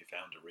 how have you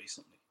found it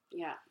recently?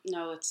 Yeah.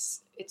 No,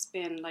 it's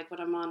been, like, what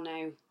I'm on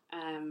now,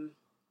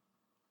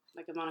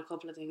 like, I'm on a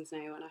couple of things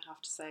now, and I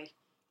have to say,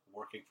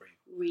 working for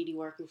you. Really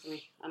working for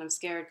me. And I'm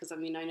scared, because, I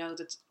mean, I know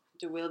that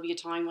there will be a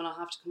time when I'll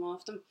have to come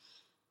off them.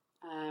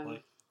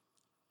 Why?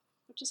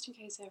 But just in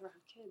case I ever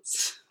have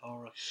kids.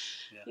 All right.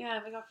 Yeah,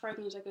 if I got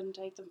pregnant, I couldn't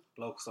take them.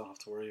 Blokes don't have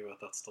to worry about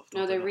that stuff.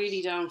 No, they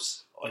really don't.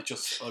 I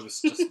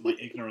was just my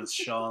ignorance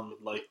shone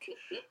like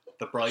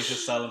the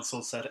brightest Alan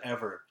sunset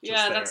ever.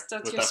 Yeah, that's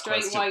your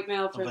straight question. white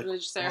male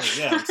privilege there. Oh,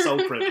 yeah, I'm so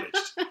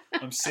privileged.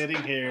 I'm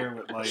sitting here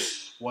with my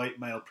white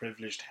male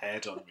privileged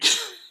head on me,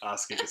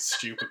 asking a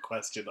stupid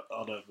question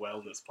on a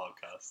wellness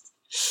podcast.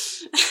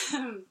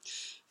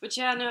 But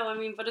yeah, no, I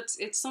mean, but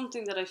it's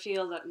something that I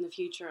feel that in the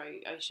future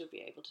I should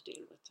be able to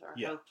deal with, or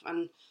hope.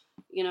 And,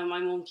 you know, my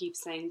mum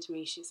keeps saying to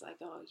me, she's like,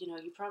 oh, you know,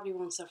 you probably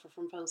won't suffer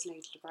from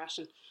postnatal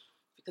depression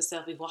because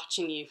they'll be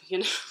watching you, you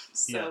know.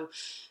 So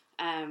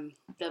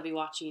they'll be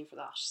watching you for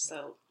that.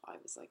 So I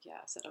was like, yeah,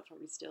 I said I'll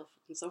probably still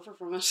fucking suffer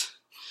from it.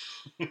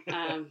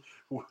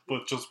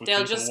 But just with they'll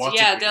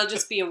watching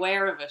just be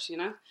aware of it, you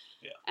know.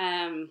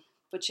 Yeah.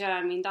 But yeah,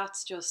 I mean,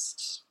 that's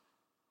just,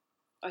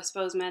 I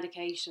suppose,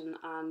 medication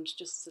and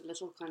just the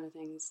little kind of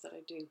things that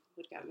I do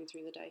would get me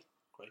through the day.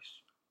 Great.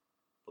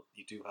 But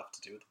you do have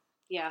to do them.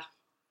 Yeah,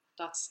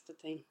 that's the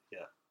thing.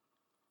 Yeah.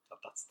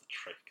 That's the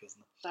trick,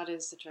 isn't it? That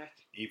is the trick.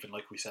 Even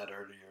like we said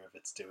earlier, if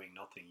it's doing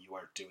nothing, you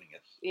are doing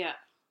it. Yeah.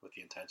 With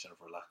the intention of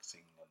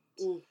relaxing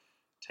and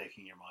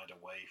taking your mind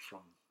away from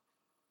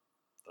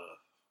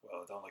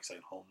I don't like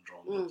saying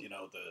humdrum, but, you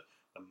know,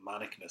 the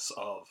manicness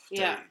of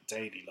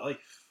daily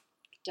life.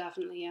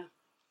 Definitely, yeah.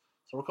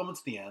 So we're coming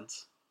to the end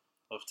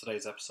of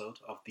today's episode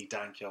of the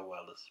Dan Keogh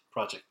Wellness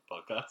Project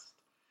podcast.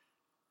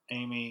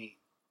 Amy,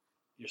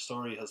 your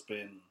story has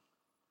been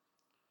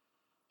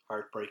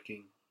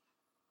heartbreaking,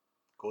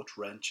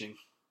 gut-wrenching,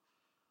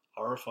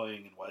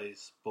 horrifying in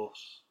ways, but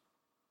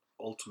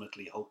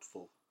ultimately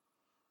hopeful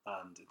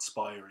and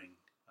inspiring,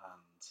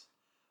 and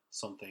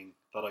something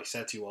that I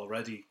said to you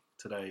already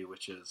today,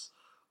 which is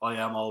I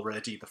am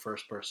already the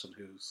first person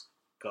who's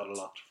got a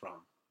lot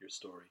from your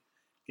story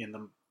in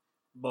the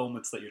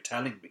moments that you're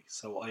telling me.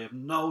 So I have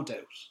no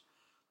doubt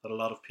that a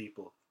lot of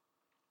people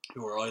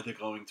who are either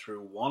going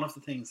through one of the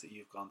things that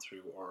you've gone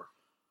through or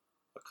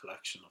a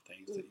collection of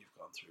things that you've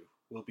gone through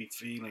will be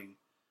feeling,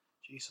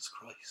 Jesus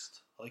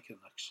Christ, I can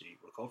actually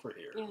recover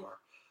here, or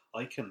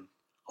I can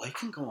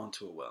go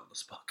onto a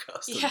wellness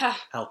podcast and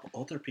help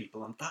other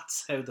people. And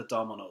that's how the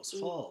dominoes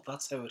fall.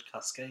 That's how it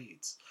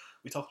cascades.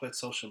 We talk about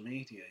social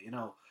media, you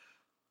know,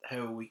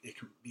 it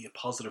can be a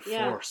positive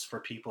Yeah. force for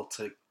people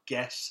to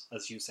get,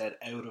 as you said,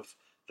 out of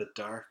the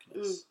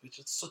darkness, which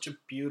is such a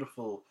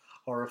beautiful,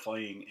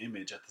 horrifying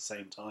image at the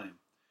same time.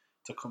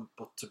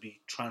 But to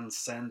be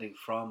transcending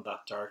from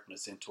that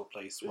darkness into a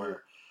place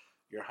where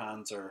your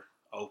hands are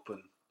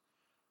open,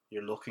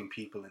 you're looking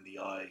people in the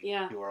eye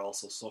who are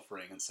also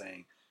suffering and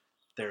saying,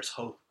 "There's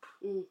hope,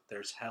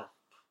 there's help.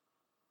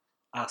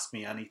 Ask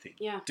me anything.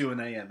 Do an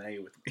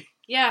AMA with me.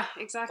 Yeah,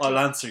 exactly. I'll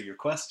answer your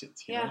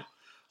questions." You know.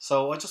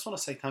 So I just want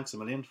to say thanks a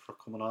million for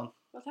coming on.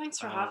 Well, thanks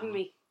for having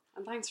me,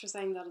 and thanks for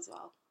saying that as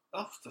well.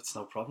 Oh, that's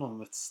no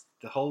problem. It's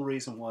the whole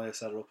reason why I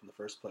set it up in the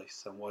first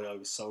place, and why I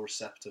was so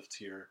receptive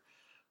to your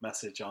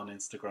message on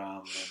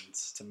Instagram and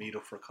to meet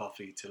up for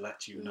coffee to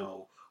let you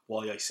know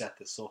why I set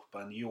this up.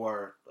 And you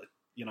are, a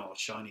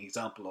shining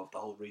example of the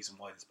whole reason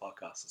why this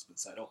podcast has been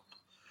set up.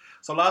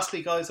 So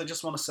lastly, guys, I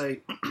just want to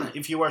say,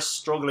 if you are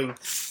struggling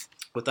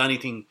with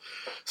anything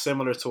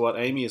similar to what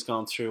Amy has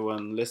gone through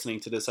and listening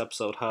to this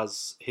episode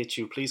has hit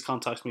you, please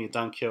contact me at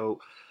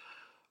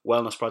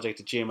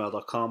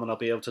dankyo@wellnessproject@gmail.com, and I'll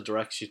be able to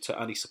direct you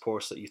to any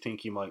supports that you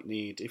think you might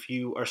need. If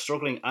you are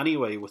struggling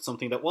anyway with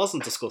something that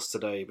wasn't discussed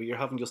today, but you're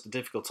having just a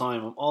difficult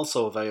time, I'm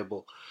also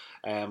available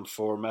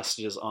for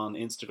messages on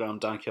Instagram,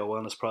 Dankyo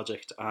Wellness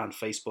Project, and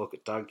Facebook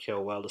at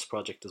Dankyo Wellness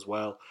Project as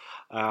well.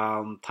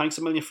 Thanks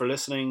a million for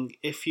listening.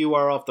 If you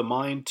are of the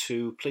mind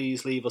to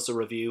please leave us a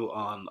review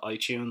on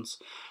iTunes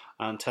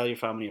and tell your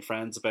family and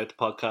friends about the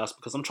podcast,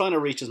 because I'm trying to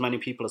reach as many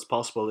people as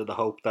possible in the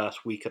hope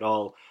that we could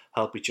all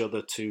help each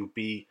other to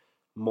be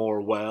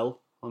more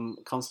well. I'm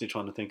constantly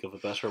trying to think of a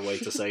better way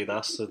to say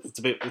that. So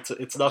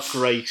it's not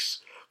great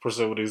for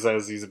someone who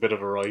says he's a bit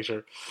of a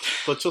writer,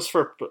 but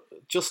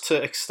just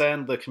to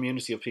extend the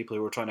community of people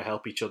who are trying to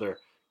help each other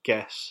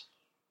get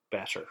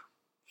better,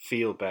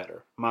 feel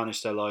better,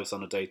 manage their lives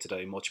on a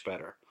day-to-day much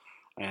better.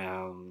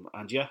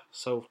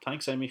 So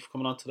thanks, Amy, for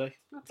coming on today.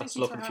 Well, Best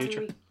of luck in the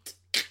future. Me.